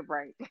 you need a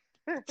break.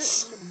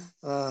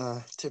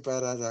 Too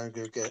bad I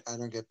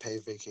don't get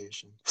paid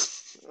vacation.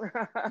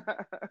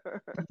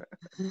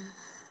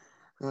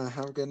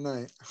 Have a good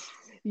night.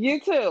 You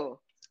too.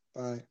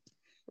 Bye.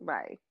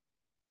 Bye.